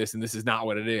done with this and this is not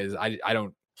what it is. I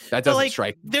don't. That doesn't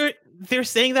strike. They're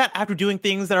saying that after doing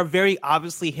things that are very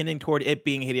obviously hinting toward it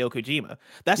being Hideo Kojima.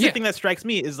 That's the thing that strikes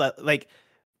me is that like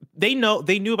they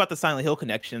knew about the Silent Hill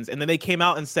connections, and then they came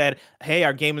out and said, "Hey,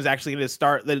 our game is actually going to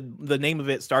start. The name of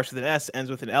it starts with an S,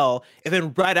 ends with an L," and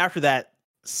then right after that,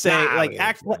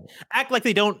 act like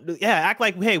they don't. Yeah, act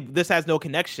like, hey, this has no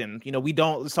connection. We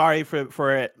don't. Sorry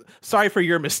for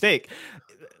your mistake.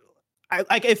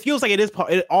 It feels like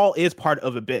it all is part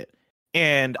of a bit.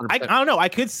 And I don't know. I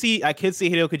could see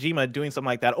Hideo Kojima doing something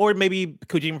like that, or maybe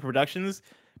Kojima Productions.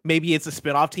 Maybe it's a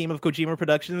spinoff team of Kojima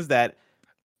Productions that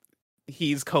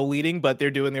he's co-leading, but they're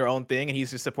doing their own thing and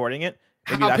he's just supporting it.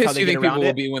 Maybe how pissed do you think people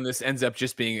will be when this ends up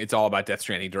just being it's all about Death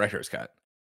Stranding director's cut?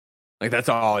 Like that's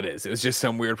all it is. It was just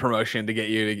some weird promotion to get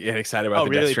you to get excited about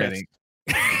the really Death Stranding.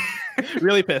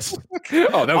 Really pissed.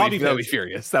 Oh, that'll be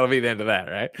furious. That'll be the end of that,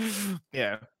 right?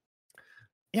 Yeah.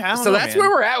 Yeah. So that's where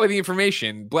we're at with the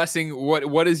information. Blessing,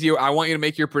 what is I want you to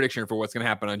make your prediction for what's going to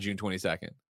happen on June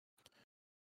 22nd.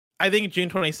 I think June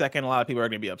 22nd, a lot of people are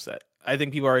going to be upset. I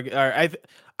think people are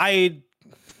I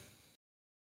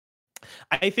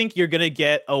think you're going to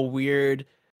get a weird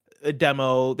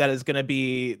demo that is going to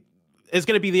be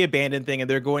the abandoned thing, and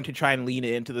they're going to try and lean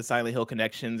into the Silent Hill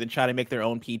connections and try to make their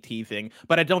own PT thing.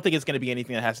 But I don't think it's going to be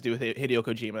anything that has to do with Hideo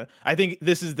Kojima. I think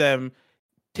this is them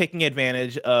taking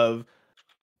advantage of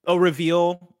a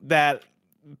reveal that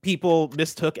people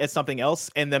mistook as something else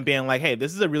and then being like, hey,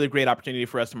 this is a really great opportunity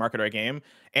for us to market our game.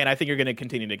 And I think you're going to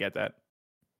continue to get that.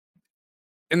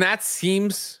 And that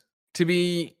seems to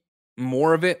be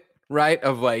more of it, right?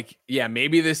 Of like, yeah,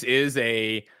 maybe this is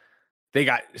they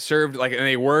got served like, and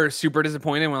they were super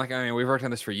disappointed. We're like, I mean, we've worked on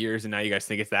this for years and now you guys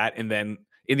think it's that. And then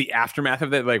in the aftermath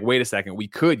of that, like, wait a second, we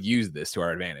could use this to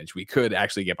our advantage. We could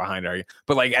actually get behind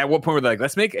but like, at what point were they like,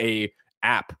 let's make a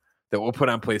app that we'll put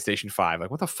on PlayStation 5.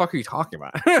 Like, what the fuck are you talking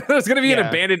about? There's going to be an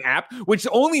abandoned app, which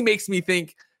only makes me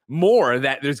think more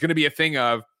that there's going to be a thing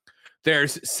of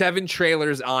there's 7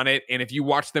 trailers on it. And if you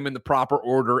watch them in the proper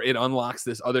order, it unlocks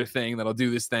this other thing that'll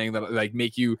do this thing that'll like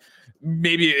make you,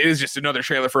 maybe it is just another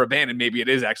trailer for abandoned. Maybe it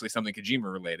is actually something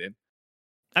Kojima related.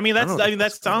 I mean, I don't know what the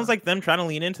that fuck's going sounds on. like them trying to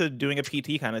lean into doing a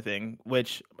PT kind of thing,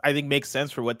 which I think makes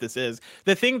sense for what this is.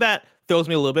 The thing that throws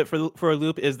me a little bit for a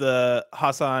loop is the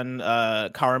Hassan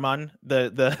Karaman,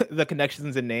 the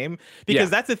connections and name, because Yeah.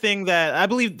 that's a thing that I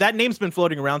believe that name's been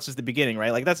floating around since the beginning,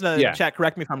 right? Like that's not Yeah. chat.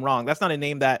 Correct me if I'm wrong. That's not a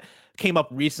name that came up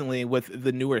recently with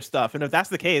the newer stuff. And if that's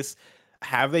the case,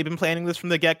 have they been planning this from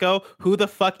the get-go? Who the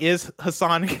fuck is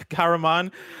Hassan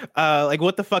Karaman? Like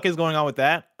what the fuck is going on with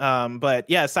that? But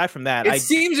yeah, aside from that, It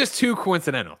seems just too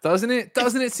coincidental, doesn't it?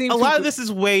 Doesn't it seem a too lot of this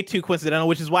is way too coincidental,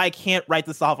 which is why I can't write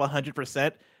this off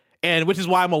 100%, and which is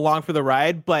why I'm along for the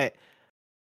ride. But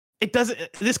it doesn't.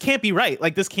 This can't be right.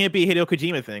 Like this can't be a Hideo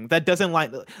Kojima thing. That doesn't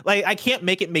like I can't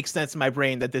make it make sense in my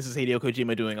brain that this is Hideo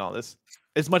Kojima doing all this,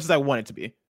 as much as I want it to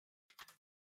be.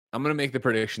 I'm gonna make the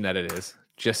prediction that it is,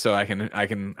 just so I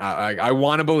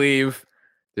want to believe.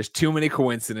 There's too many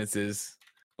coincidences.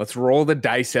 Let's roll the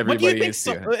dice, What do you everybody.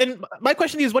 think? And my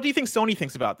question is, what do you think Sony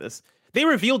thinks about this? They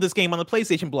revealed this game on the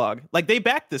PlayStation blog. Like they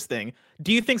backed this thing.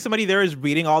 Do you think somebody there is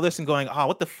reading all this and going, "Oh,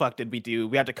 what the fuck did we do?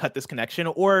 We had to cut this connection."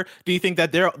 Or do you think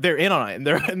that they're in on it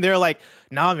and they're like,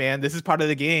 "Nah, man, this is part of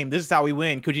the game. This is how we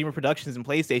win." Kojima Productions and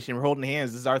PlayStation, we're holding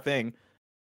hands. This is our thing.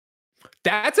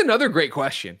 That's another great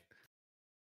question.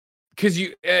 Because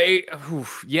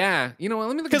yeah, you know what?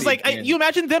 Let me look. Because like you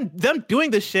imagine them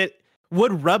doing this shit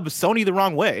would rub Sony the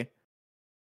wrong way.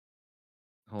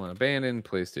 Hold on, abandoned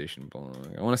PlayStation blog.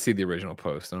 I want to see the original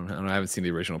post. I haven't seen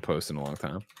the original post in a long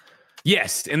time.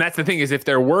 Yes, and that's the thing is if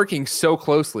they're working so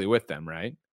closely with them,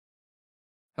 right?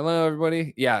 Hello,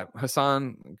 everybody. Yeah,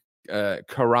 Hassan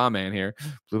Karaman here.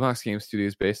 Blue Box Game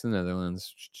Studios based in the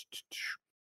Netherlands,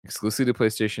 exclusively to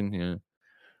PlayStation. Yeah,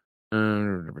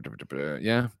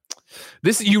 yeah.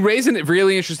 This you raise a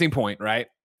really interesting point, right?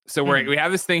 So we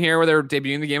have this thing here where they're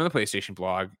debuting the game on the PlayStation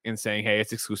blog and saying, "Hey,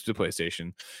 it's exclusive to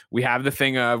PlayStation." We have the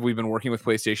thing of we've been working with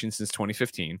PlayStation since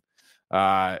 2015,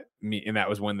 and that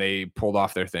was when they pulled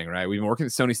off their thing, right? We've been working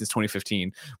with Sony since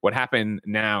 2015. What happened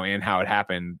now and how it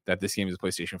happened that this game is a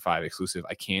PlayStation 5 exclusive,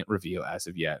 I can't reveal as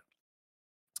of yet.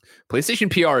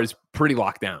 PlayStation PR is pretty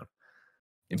locked down.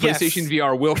 And PlayStation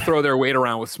VR will throw their weight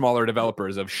around with smaller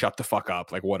developers of shut the fuck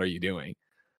up. Like, what are you doing?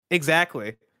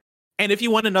 Exactly. And if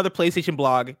you want another PlayStation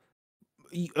blog,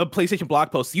 a PlayStation blog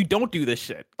post, you don't do this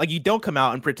shit. Like you don't come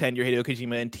out and pretend you're Hideo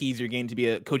Kojima and tease your game to be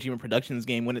a Kojima Productions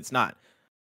game when it's not.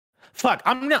 Fuck,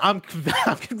 I'm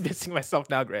convincing myself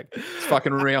now, Greg. It's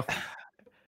fucking real.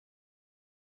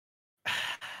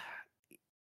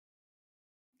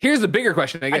 Here's the bigger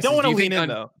question, I guess. I don't want to lean in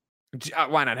though.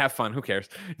 Why not? Have fun. Who cares?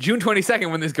 June 22nd,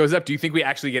 when this goes up, do you think we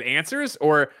actually get answers?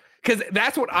 Or because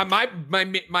that's what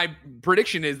my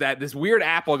prediction is that this weird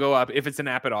app will go up, if it's an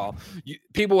app at all.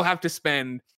 People will have to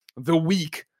spend the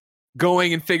week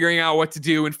going and figuring out what to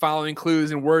do and following clues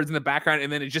and words in the background,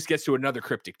 and then it just gets to another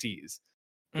cryptic tease.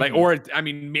 Like, or I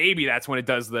mean, maybe that's when it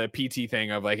does the PT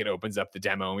thing of like it opens up the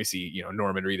demo and we see,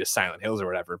 Norman Reedus Silent Hills or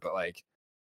whatever. But like,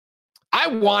 I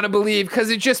want to believe because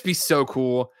it'd just be so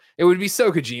cool. It would be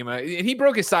so Kojima. And he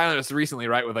broke his silence recently,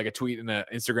 right? With like a tweet in the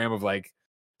Instagram of like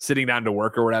sitting down to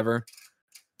work or whatever.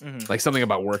 Like something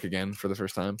about work again for the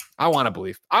first time. I want to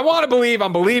believe. I want to believe.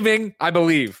 I'm believing. I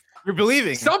believe. You're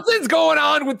believing. Something's going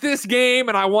on with this game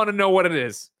and I want to know what it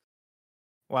is.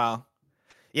 Wow.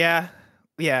 Yeah.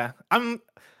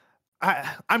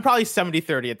 I'm probably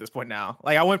 70-30 at this point now.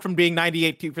 Like I went from being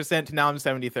 98% to now I'm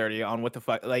 70-30 on what the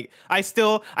fuck. Like I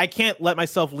can't let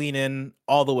myself lean in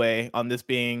all the way on this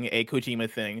being a Kojima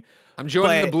thing. I'm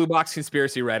joining the Blue Box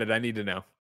Conspiracy Reddit. I need to know.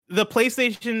 The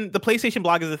PlayStation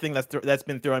blog is the thing that's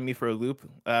been throwing me for a loop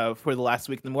for the last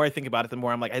week. The more I think about it, the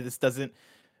more I'm like, this doesn't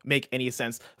make any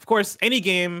sense. Of course, any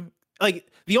game, like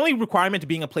the only requirement to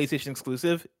being a PlayStation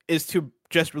exclusive is to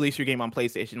just release your game on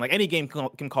PlayStation. Like any game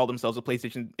can call themselves a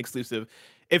PlayStation exclusive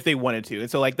if they wanted to.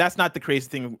 And so like that's not the crazy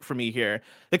thing for me here.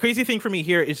 The crazy thing for me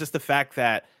here is just the fact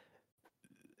that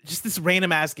just this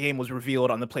random ass game was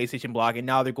revealed on the PlayStation blog, and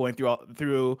now they're going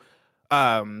through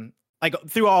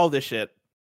all this shit.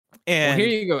 And well,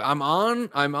 here you go. I'm on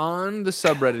the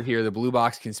subreddit here, the Blue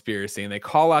Box Conspiracy, and they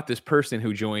call out this person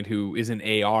who joined who is an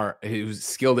AR, who's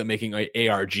skilled at making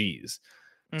ARGs.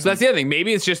 So that's the other thing.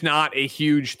 Maybe it's just not a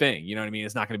huge thing. You know what I mean?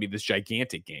 It's not going to be this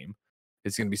gigantic game.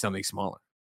 It's going to be something smaller.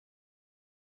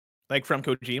 Like from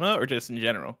Kojima or just in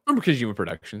general? From Kojima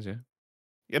Productions, yeah.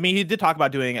 I mean, he did talk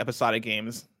about doing episodic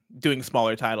games, doing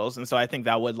smaller titles. And so I think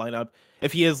that would line up.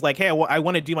 If he is like, hey, I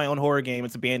want to do my own horror game,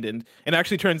 it's Abandoned. And it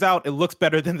actually turns out it looks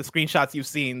better than the screenshots you've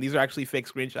seen. These are actually fake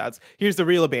screenshots. Here's the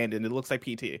real Abandoned. It looks like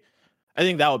PT. I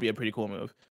think that would be a pretty cool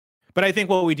move. But I think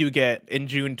what we do get in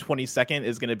June 22nd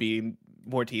is going to be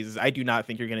more teases. I do not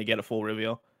think you're going to get a full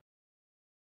reveal.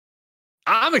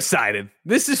 I'm excited.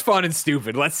 This is fun and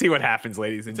stupid. Let's see what happens,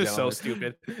 ladies and This is gentlemen. so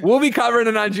stupid. We'll be covering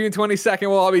it on June 22nd.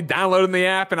 We'll all be downloading the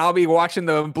app, and I'll be watching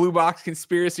the Blue Box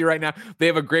Conspiracy right now. They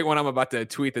have a great one I'm about to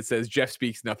tweet that says Jeff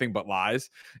speaks nothing but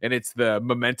lies, and it's the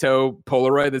Memento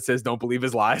Polaroid that says don't believe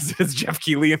his lies. It's Jeff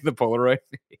Keighley in the Polaroid.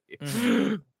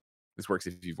 This works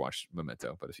if you've watched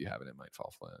Memento, but if you haven't, it might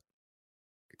fall flat.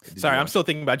 Sorry, I'm still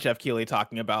thinking about Jeff Keighley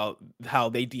talking about how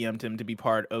they DM'd him to be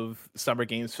part of Summer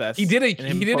Games Fest. He did a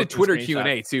Twitter screenshot.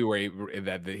 Q&A too, where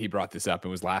he brought this up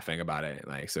and was laughing about it.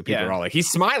 Like, so people are all like,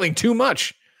 "He's smiling too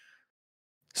much.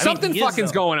 Something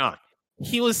fucking's going on."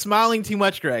 He was smiling too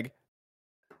much, Greg.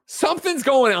 Something's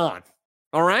going on.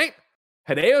 All right,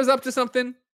 Hideo's up to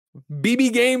something.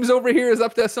 BB Games over here is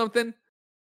up to something.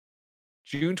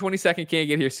 June 22nd can't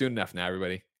get here soon enough now,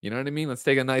 everybody. You know what I mean? Let's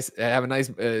have a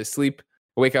nice sleep.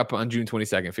 Wake up on June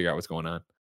 22nd, figure out what's going on.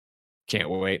 Can't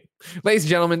wait. Ladies and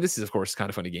gentlemen, this is, of course, Kind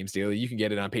of Funny Games Daily. You can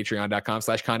get it on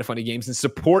patreon.com/kindoffunnygames and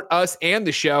support us and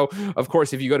the show. Of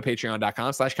course, if you go to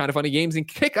patreon.com/kindoffunnygames and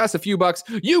kick us a few bucks,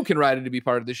 you can write in to be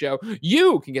part of the show.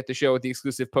 You can get the show with the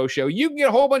exclusive post show. You can get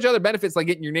a whole bunch of other benefits like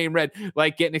getting your name read,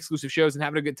 like getting exclusive shows and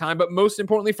having a good time. But most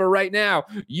importantly for right now,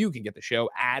 you can get the show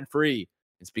ad-free.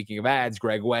 And speaking of ads,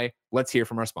 Greg Way, let's hear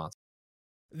from our sponsor.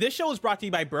 This show is brought to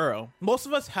you by Burrow. Most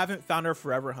of us haven't found our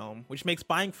forever home, which makes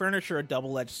buying furniture a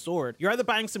double-edged sword. You're either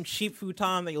buying some cheap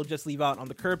futon that you'll just leave out on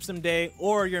the curb someday,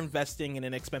 or you're investing in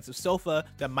an expensive sofa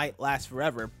that might last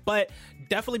forever, but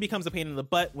definitely becomes a pain in the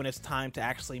butt when it's time to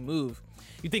actually move.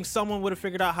 You think someone would have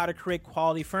figured out how to create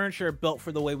quality furniture built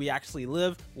for the way we actually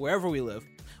live, wherever we live?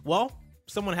 Well,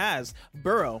 someone has.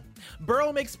 Burrow.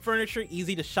 Burrow makes furniture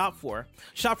easy to shop for.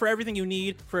 Shop for everything you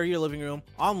need for your living room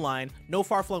online. No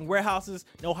far-flung warehouses,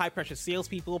 no high-pressure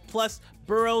salespeople. Plus,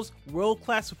 Burrow's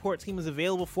world-class support team is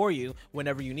available for you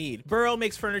whenever you need. Burrow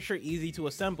makes furniture easy to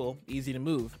assemble, easy to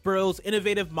move. Burrow's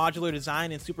innovative modular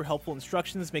design and super helpful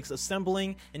instructions makes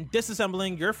assembling and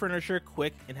disassembling your furniture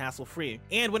quick and hassle-free.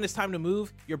 And when it's time to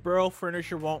move, your Burrow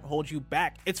furniture won't hold you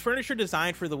back. It's furniture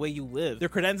designed for the way you live. Their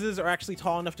credenzas are actually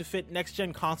tall enough to fit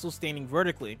next-gen consoles standing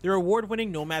vertically. Their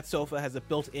award-winning Nomad sofa has a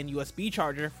built-in USB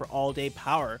charger for all-day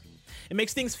power. It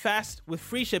makes things fast with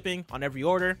free shipping on every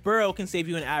order. Burrow can save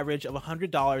you an average of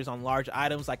 $100 on large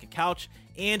items like a couch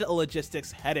and a logistics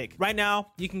headache. Right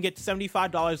now, you can get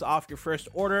 $75 off your first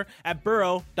order at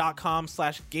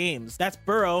burrow.com/games. That's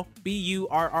Burrow,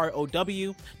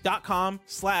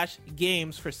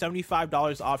 BURROW.com/games for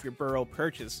 $75 off your Burrow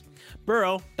purchase.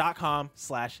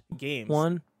 Burrow.com/games.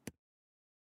 One.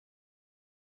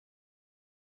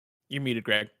 You're muted,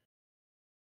 Greg.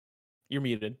 You're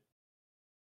muted.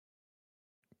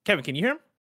 Kevin, can you hear him?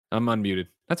 I'm unmuted.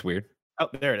 That's weird. Oh,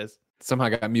 there it is. Somehow I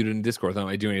got muted in Discord. Don't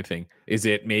I do anything? Is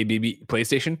it maybe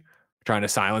PlayStation trying to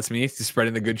silence me,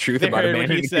 spreading the good truth about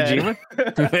abandoning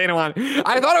Kojima? They don't want.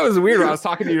 I thought it was weird when I was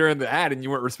talking to you during the ad and you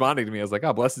weren't responding to me. I was like,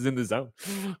 oh, Bless is in the zone.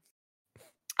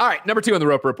 All right, number 2 on the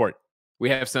Roper Report. We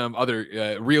have some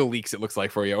other real leaks, it looks like,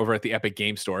 for you over at the Epic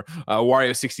Game Store.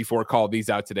 Wario64 called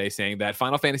these out today, saying that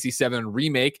Final Fantasy VII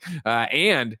Remake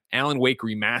and Alan Wake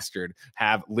Remastered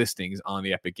have listings on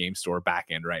the Epic Game Store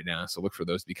backend right now. So look for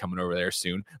those to be coming over there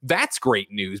soon. That's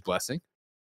great news, Blessing.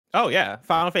 Oh, yeah.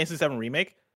 Final Fantasy VII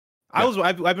Remake. Yeah.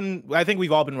 I think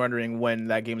we've all been wondering when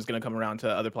that game is going to come around to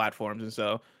other platforms. And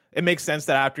so it makes sense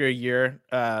that after a year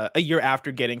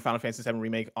after getting Final Fantasy VII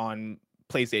Remake on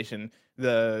PlayStation,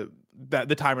 the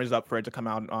timer is up for it to come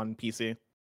out on PC.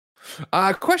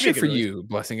 Question for you,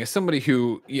 Blessing, as somebody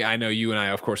who, I know you and I,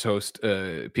 of course, host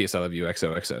PS I Love You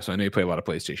XOXO, so I know you play a lot of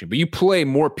PlayStation, but you play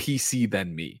more PC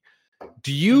than me.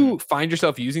 Do you find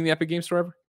yourself using the Epic Game Store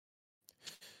ever?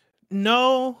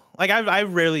 No, like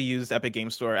I've rarely used Epic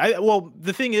Game Store. Well,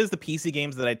 the thing is, the PC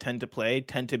games that I tend to play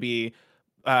tend to be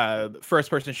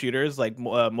first-person shooters, like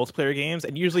multiplayer games,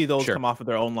 and usually those come off of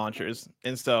their own launchers.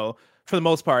 And so, for the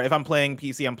most part, if I'm playing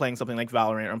PC, I'm playing something like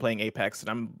Valorant, or I'm playing Apex, and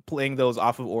I'm playing those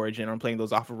off of Origin, or I'm playing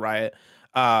those off of Riot.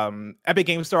 Epic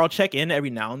Game Store, I'll check in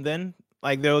every now and then.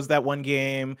 Like there was that one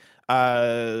game,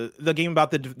 the game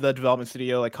about the development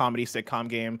studio, like comedy sitcom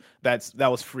game that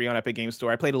was free on Epic Game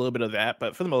Store. I played a little bit of that,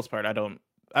 but for the most part, I don't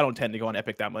tend to go on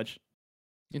Epic that much.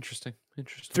 Interesting.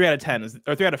 3 out of 10 is,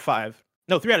 or 3 out of 5.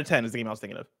 No, 3 out of 10 is the game I was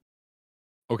thinking of.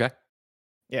 Okay.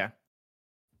 Yeah.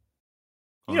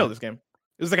 You know this game.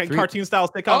 It was like a cartoon style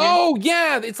sitcom game.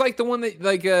 Yeah, it's like the one that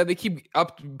like they keep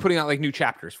putting out like new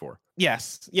chapters for.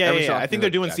 Yes. Yeah. I think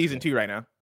they're doing season 2 right now.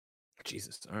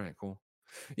 Jesus. All right, cool.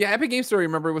 Yeah, Epic Game Store,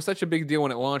 remember, it was such a big deal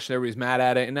when it launched and everybody's mad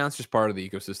at it, and now it's just part of the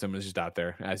ecosystem. It's just out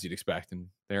there as you'd expect, and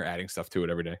they're adding stuff to it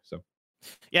every day. So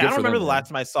yeah, I don't remember the last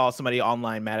time I saw somebody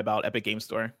online mad about Epic Game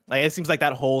Store. Like it seems like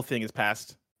that whole thing is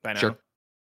passed by now. Sure.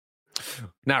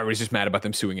 Now everybody's just mad about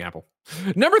them suing Apple.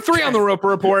 Number 3 on the Roper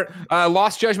Report,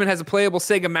 Lost Judgment has a playable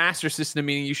Sega Master System,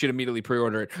 meaning you should immediately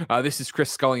pre-order it. This is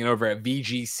Chris Scullion over at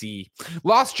VGC.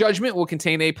 Lost Judgment will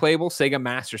contain a playable Sega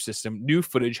Master System. New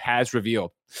footage has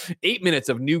revealed. 8 minutes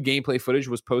of new gameplay footage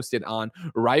was posted on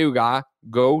Ryuga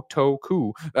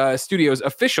Gotoku Studios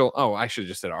official, I should have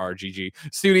just said RGG,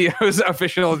 Studios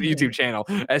official YouTube channel,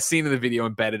 as seen in the video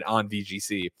embedded on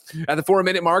VGC. At the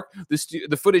 4-minute mark,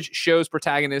 the footage shows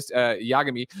protagonist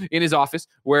Yagami in his office,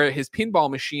 where his pinball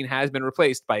machine has been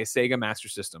replaced by a Sega Master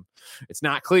System. It's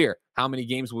not clear how many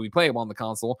games will be playable on the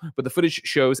console, but the footage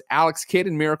shows Alex Kidd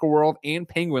in Miracle World and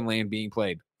Penguin Land being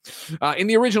played. In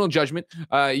the original Judgment,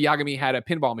 Yagami had a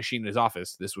pinball machine in his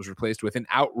office. This was replaced with an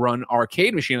Outrun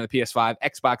arcade machine on the PS5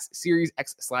 Xbox Series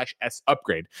X/S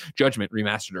upgrade. Judgment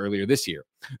remastered earlier this year.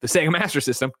 The Sega Master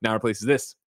System now replaces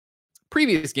this.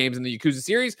 Previous games in the Yakuza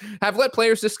series have let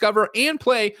players discover and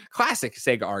play classic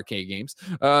Sega arcade games,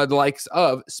 the likes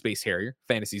of Space Harrier,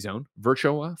 Fantasy Zone,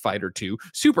 Virtua Fighter 2,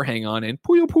 Super Hang-On, and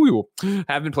Puyo Puyo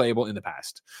have been playable in the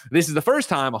past. This is the first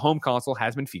time a home console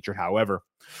has been featured, however.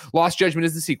 Lost Judgment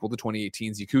is the sequel to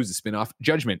 2018's Yakuza spin-off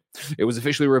Judgment. It was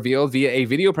officially revealed via a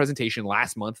video presentation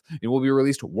last month and will be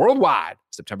released worldwide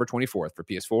September 24th for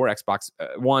PS4, Xbox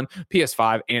One,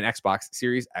 PS5, and Xbox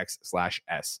Series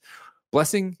X/S.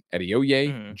 Blessing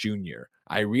Adeoye Jr.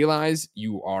 I realize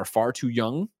you are far too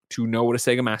young to know what a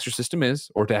Sega Master System is,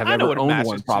 or to have ever owned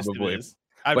one, probably.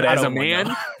 But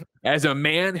as a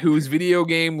man whose video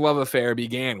game love affair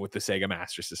began with the Sega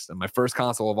Master System, my first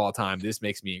console of all time, this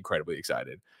makes me incredibly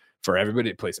excited for everybody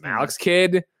to play some Alex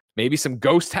Kidd, maybe some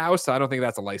Ghost House. I don't think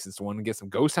that's a licensed one. Get some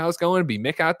Ghost House going, be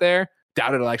Mick out there.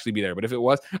 Doubt it'll actually be there, but if it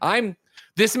was,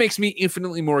 this makes me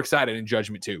infinitely more excited in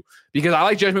Judgment 2, because I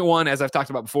like Judgment 1, as I've talked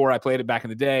about before. I played it back in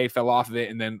the day, fell off of it,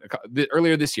 and then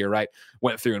earlier this year,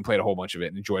 went through and played a whole bunch of it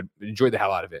and enjoyed the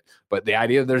hell out of it. But the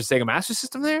idea that there's a Sega Master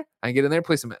System there, I can get in there,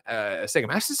 play some Sega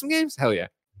Master System games, hell yeah.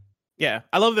 Yeah,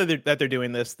 I love that they're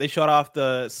doing this. They showed off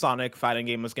the Sonic fighting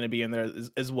game was going to be in there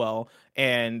as well,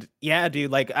 and yeah,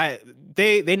 dude, like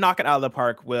they knock it out of the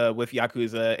park with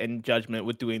Yakuza and Judgment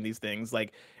with doing these things.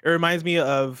 Like, it reminds me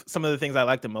of some of the things I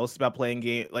like the most about playing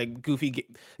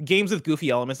games with goofy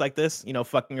elements like this.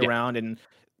 Fucking around. And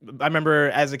I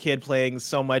remember as a kid playing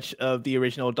so much of the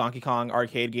original Donkey Kong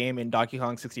arcade game in Donkey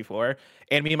Kong 64,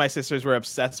 and me and my sisters were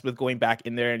obsessed with going back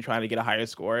in there and trying to get a higher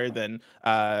score than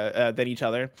each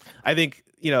other. I think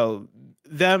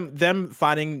them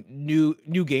finding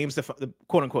new games to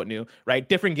quote unquote new, right?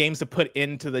 Different games to put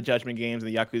into the Judgment games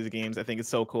and the Yakuza games. I think it's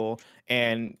so cool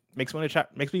and makes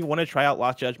me want to try out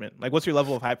Lost Judgment. Like, what's your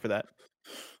level of hype for that?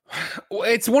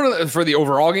 It's for the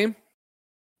overall game.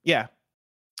 Yeah.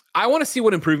 I want to see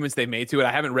what improvements they've made to it.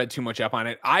 I haven't read too much up on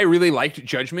it. I really liked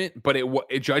Judgment, but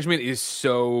Judgment is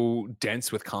so dense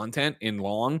with content and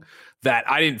long that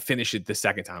I didn't finish it the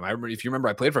second time. If you remember,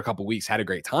 I played for a couple weeks, had a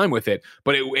great time with it,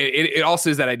 but it also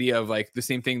is that idea of like the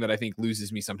same thing that I think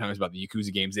loses me sometimes about the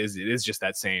Yakuza games is it is just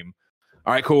that same.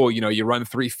 All right, cool. You run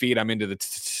 3 feet. I'm into the.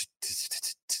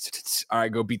 All right,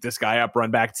 go beat this guy up.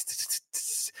 Run back.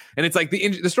 And it's like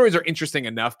the stories are interesting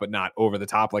enough, but not over the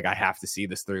top. Like, I have to see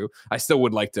this through. I still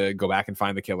would like to go back and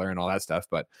find the killer and all that stuff.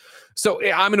 But so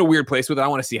I'm in a weird place with it. I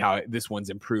want to see how this one's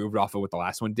improved off of what the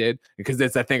last one did, because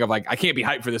it's that thing of like, I can't be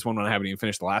hyped for this one when I haven't even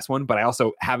finished the last one, but I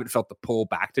also haven't felt the pull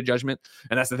back to Judgment.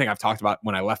 And that's the thing I've talked about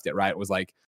when I left it, right? It was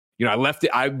like, I left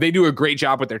it. They do a great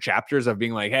job with their chapters of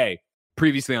being like, hey,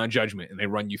 previously on Judgment, and they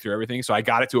run you through everything. So I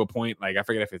got it to a point, like, I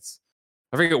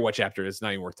forget what chapter it's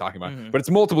not even worth talking about, but it's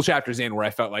multiple chapters in where I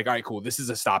felt like, all right, cool. This is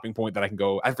a stopping point that I can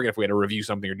go. I forget if we had to review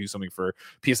something or do something for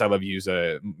PS I Love You's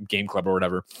game club or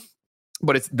whatever,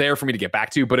 but it's there for me to get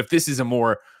back to. But if this is a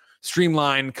more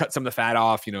streamlined, cut some of the fat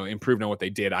off, improved on what they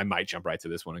did, I might jump right to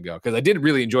this one and go. Cause I did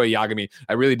really enjoy Yagami.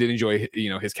 I really did enjoy,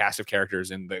 his cast of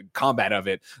characters, and the combat of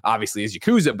it obviously is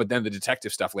Yakuza, but then the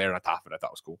detective stuff layered on top of it, I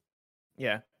thought was cool.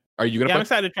 Yeah. Are you gonna? I'm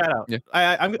excited to try it out. Yeah.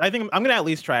 I think I'm gonna at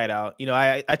least try it out.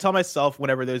 I tell myself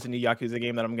whenever there's a new Yakuza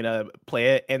game that I'm gonna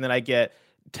play it, and then I get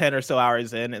 10 or so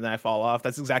hours in and then I fall off.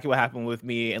 That's exactly what happened with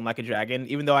me in Like a Dragon.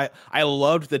 Even though I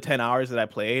loved the 10 hours that I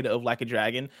played of Like a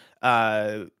Dragon,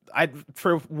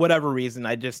 for whatever reason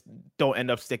I just don't end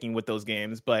up sticking with those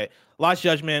games. But Lost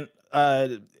Judgment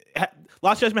has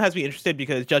me interested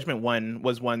because Judgment 1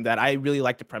 was one that I really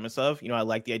liked the premise of. I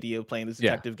like the idea of playing this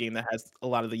detective game that has a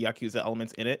lot of the Yakuza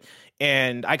elements in it.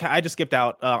 And I just skipped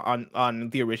out on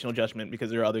the original Judgment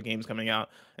because there are other games coming out.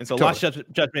 And so Lost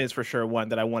Judgment is for sure one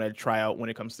that I want to try out when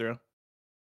it comes through.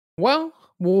 Well,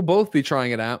 we'll both be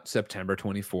trying it out September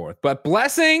 24th. But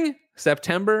blessing,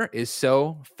 September is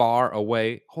so far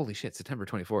away. Holy shit, September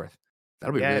 24th.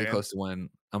 That'll be Yeah, really man. close to when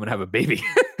I'm gonna have a baby.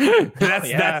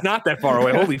 That's not that far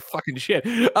away. Holy fucking shit.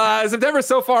 September's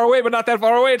so far away, but not that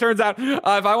far away, it turns out.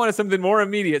 If I wanted something more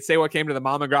immediate, say what came to the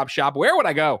mom and grop shop, where would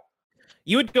I go?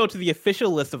 You would go to the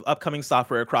official list of upcoming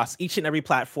software across each and every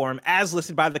platform as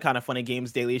listed by the Kind of Funny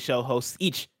Games Daily Show hosts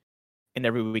each and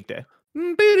every weekday.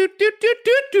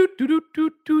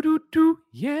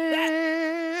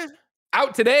 Yeah.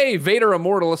 Out today, Vader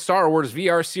Immortal, a Star Wars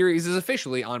VR series, is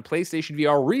officially on PlayStation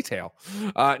VR retail.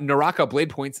 Naraka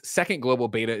Bladepoint's second global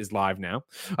beta is live now.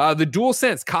 The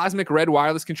DualSense Cosmic Red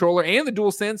wireless controller and the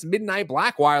DualSense Midnight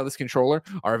Black wireless controller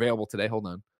are available today. Hold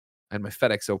on. I had my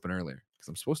FedEx open earlier because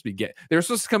I'm supposed to be they were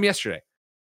supposed to come yesterday.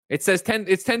 It says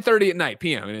it's 10:30 at night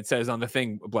p.m. and it says on the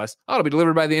thing, it'll be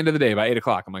delivered by the end of the day by 8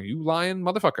 o'clock. I'm like, you lying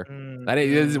motherfucker. That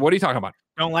is, what are you talking about?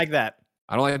 Don't like that.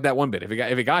 I don't like that one bit. If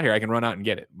it got here, I can run out and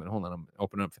get it. But hold on, I'm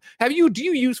opening up. Do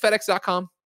you use FedEx.com?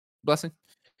 Blessing?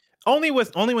 Only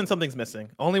when something's missing.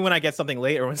 Only when I get something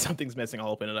late or when something's missing, I'll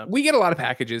open it up. We get a lot of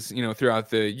packages, throughout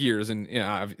the years, and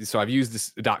I've used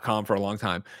this .com for a long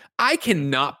time. I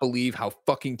cannot believe how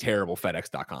fucking terrible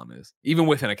FedEx.com is, even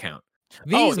with an account.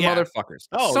 These motherfuckers.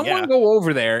 Someone go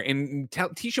over there and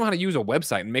teach them how to use a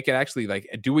website and make it actually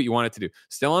do what you want it to do.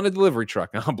 Still on a delivery truck.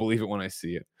 I'll believe it when I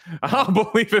see it.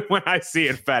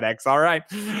 FedEx. All right.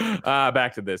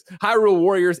 Back to this. Hyrule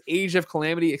Warriors Age of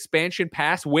Calamity expansion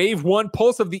pass Wave 1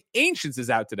 Pulse of the Ancients is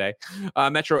out today.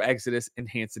 Metro Exodus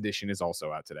Enhanced Edition is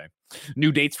also out today.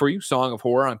 New dates for you. Song of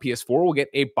Horror on PS4 will get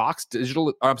a box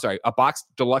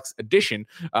deluxe edition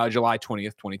July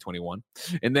 20th, 2021.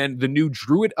 And then the new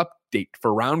Druid update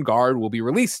for Round Guard will be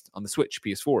released on the Switch,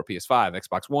 PS4, PS5,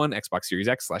 Xbox One, Xbox Series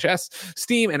X/S,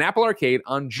 Steam, and Apple Arcade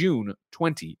on June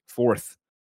 24th.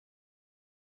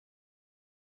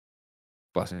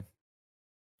 Blessing.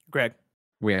 Greg.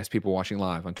 We asked people watching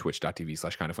live on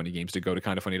twitch.tv/kindoffunnygames to go to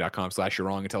kindoffunny.com/you're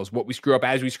wrong and tell us what we screw up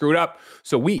as we screw it up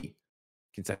so we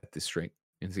can set this straight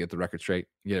and get the record straight,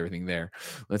 get everything there.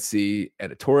 Let's see.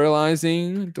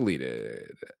 Editorializing,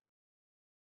 deleted.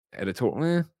 No,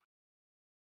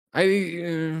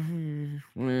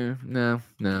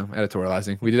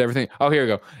 editorializing. We did everything. Oh, here we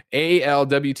go.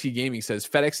 ALWT Gaming says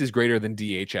FedEx is greater than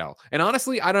DHL. And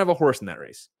honestly, I don't have a horse in that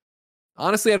race.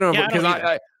 Honestly, I don't know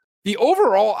because the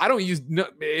overall, I don't use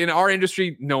in our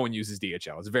industry. No one uses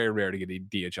DHL. It's very rare to get a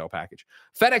DHL package.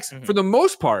 FedEx, for the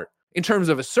most part, in terms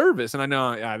of a service, and I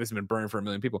know this has been burned for a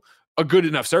million people, a good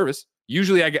enough service.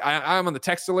 Usually, I'm on the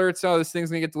text alert, so this thing's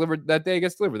gonna get delivered that day. It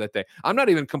gets delivered that day. I'm not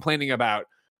even complaining about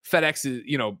FedEx is,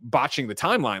 botching the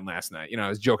timeline last night. I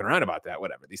was joking around about that.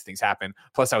 Whatever, these things happen.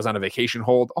 Plus, I was on a vacation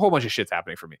hold. A whole bunch of shit's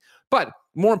happening for me. But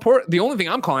more important, the only thing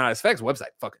I'm calling out is FedEx website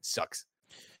fucking sucks.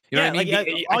 You know what I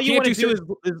mean? All you want to do is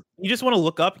you just want to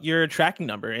look up your tracking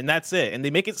number, and that's it. And they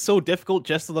make it so difficult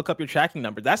just to look up your tracking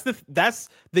number. That's the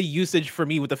usage for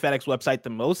me with the FedEx website the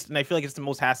most, and I feel like it's the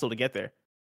most hassle to get there.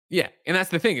 Yeah, and that's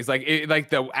the thing. It's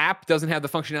the app doesn't have the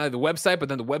functionality of the website, but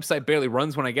then the website barely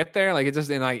runs when I get there.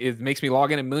 It makes me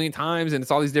log in a million times, and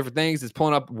it's all these different things. It's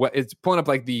pulling up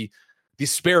like the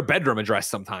spare bedroom address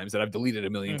sometimes that I've deleted a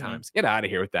million times. Get out of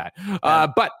here with that.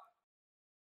 But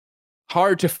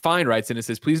hard to find, writes, and it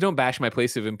says, please don't bash my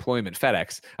place of employment,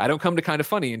 FedEx. I don't come to Kind of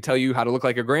Funny and tell you how to look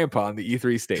like a grandpa on the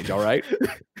E3 stage. All right.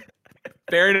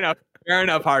 Fair enough.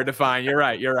 Hard to find. You're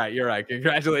right.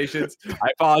 Congratulations.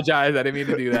 I apologize. I didn't mean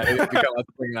to do that. I didn't think I was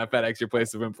putting on FedEx your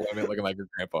place of employment looking like your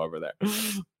grandpa over there.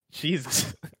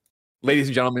 Jesus. Ladies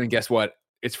and gentlemen, guess what?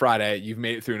 It's Friday. You've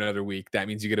made it through another week. That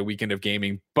means you get a weekend of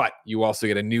gaming, but you also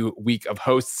get a new week of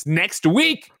hosts next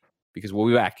week because we'll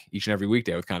be back each and every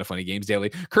weekday with Kind of Funny Games Daily.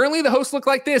 Currently, the hosts look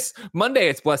like this. Monday,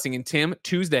 it's Blessing and Tim.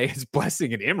 Tuesday, it's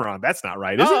Blessing and Imran. That's not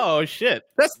right, is it? Oh, shit.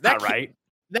 That's not right.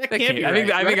 That can't be I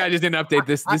right. I think I just didn't update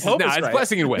this. It's right.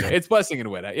 Blessing and Witta. It's Blessing and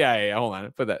Witta. Yeah. Hold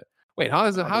on. Put that. Wait, how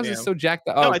is this so jacked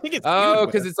up? No, I think it's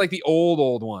because it's like the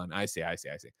old one. I see.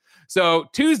 So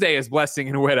Tuesday is Blessing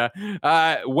and Witta.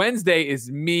 Wednesday is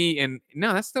me and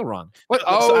no, that's still wrong. What?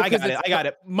 So I got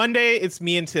it. Monday it's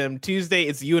me and Tim. Tuesday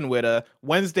it's you and Witta.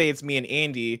 Wednesday it's me and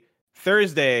Andy.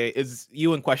 Thursday is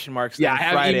you and question marks. Yeah, I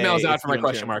have Friday, emails out for my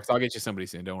question marks. I'll get you somebody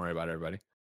soon. Don't worry about it, everybody.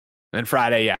 And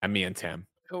Friday, me and Tim.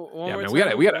 We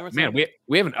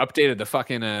haven't updated the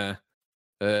fucking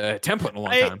template in a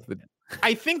long time.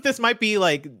 I think this might be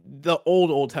like the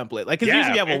old template. Like, because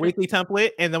usually we have a weekly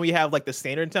template and then we have like the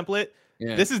standard template.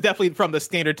 Yeah. This is definitely from the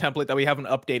standard template that we haven't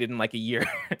updated in like a year.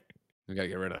 We got to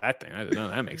get rid of that thing. I didn't know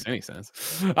that makes any sense.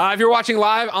 If you're watching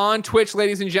live on Twitch,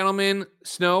 ladies and gentlemen,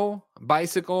 Snow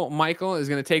Bicycle Michael is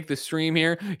going to take the stream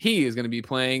here. He is going to be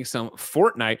playing some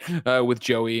Fortnite with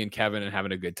Joey and Kevin and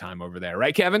having a good time over there.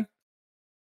 Right, Kevin?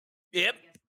 Yep.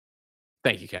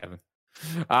 Thank you, Kevin.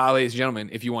 Ladies and gentlemen,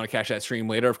 if you want to catch that stream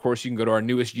later, of course, you can go to our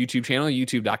newest YouTube channel,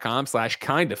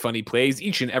 youtube.com/kindafunnyplays.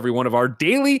 Each and every one of our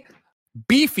daily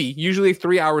beefy, usually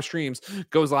 3-hour streams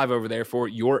goes live over there for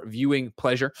your viewing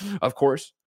pleasure. Of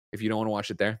course, if you don't want to watch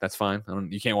it there, that's fine.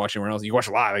 You can't watch anywhere else. You can watch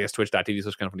it live, I guess,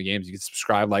 twitch.tv/kindafunnygames. You can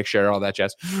subscribe, like, share, all that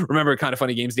jazz. Remember, Kinda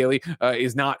Funny Games Daily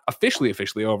is not officially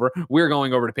over. We're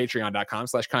going over to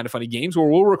patreon.com/kindafunnygames, where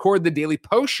we'll record the daily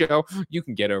post show. You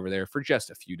can get over there for just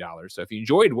a few dollars. So if you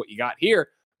enjoyed what you got here,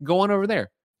 go on over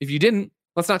there. If you didn't,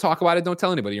 let's not talk about it. Don't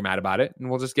tell anybody you're mad about it, and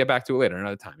we'll just get back to it later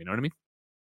another time. You know what I mean?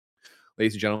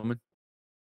 Ladies and gentlemen,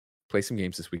 play some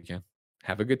games this weekend.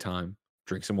 Have a good time.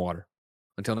 Drink some water.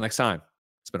 Until next time,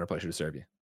 it's been our pleasure to serve you.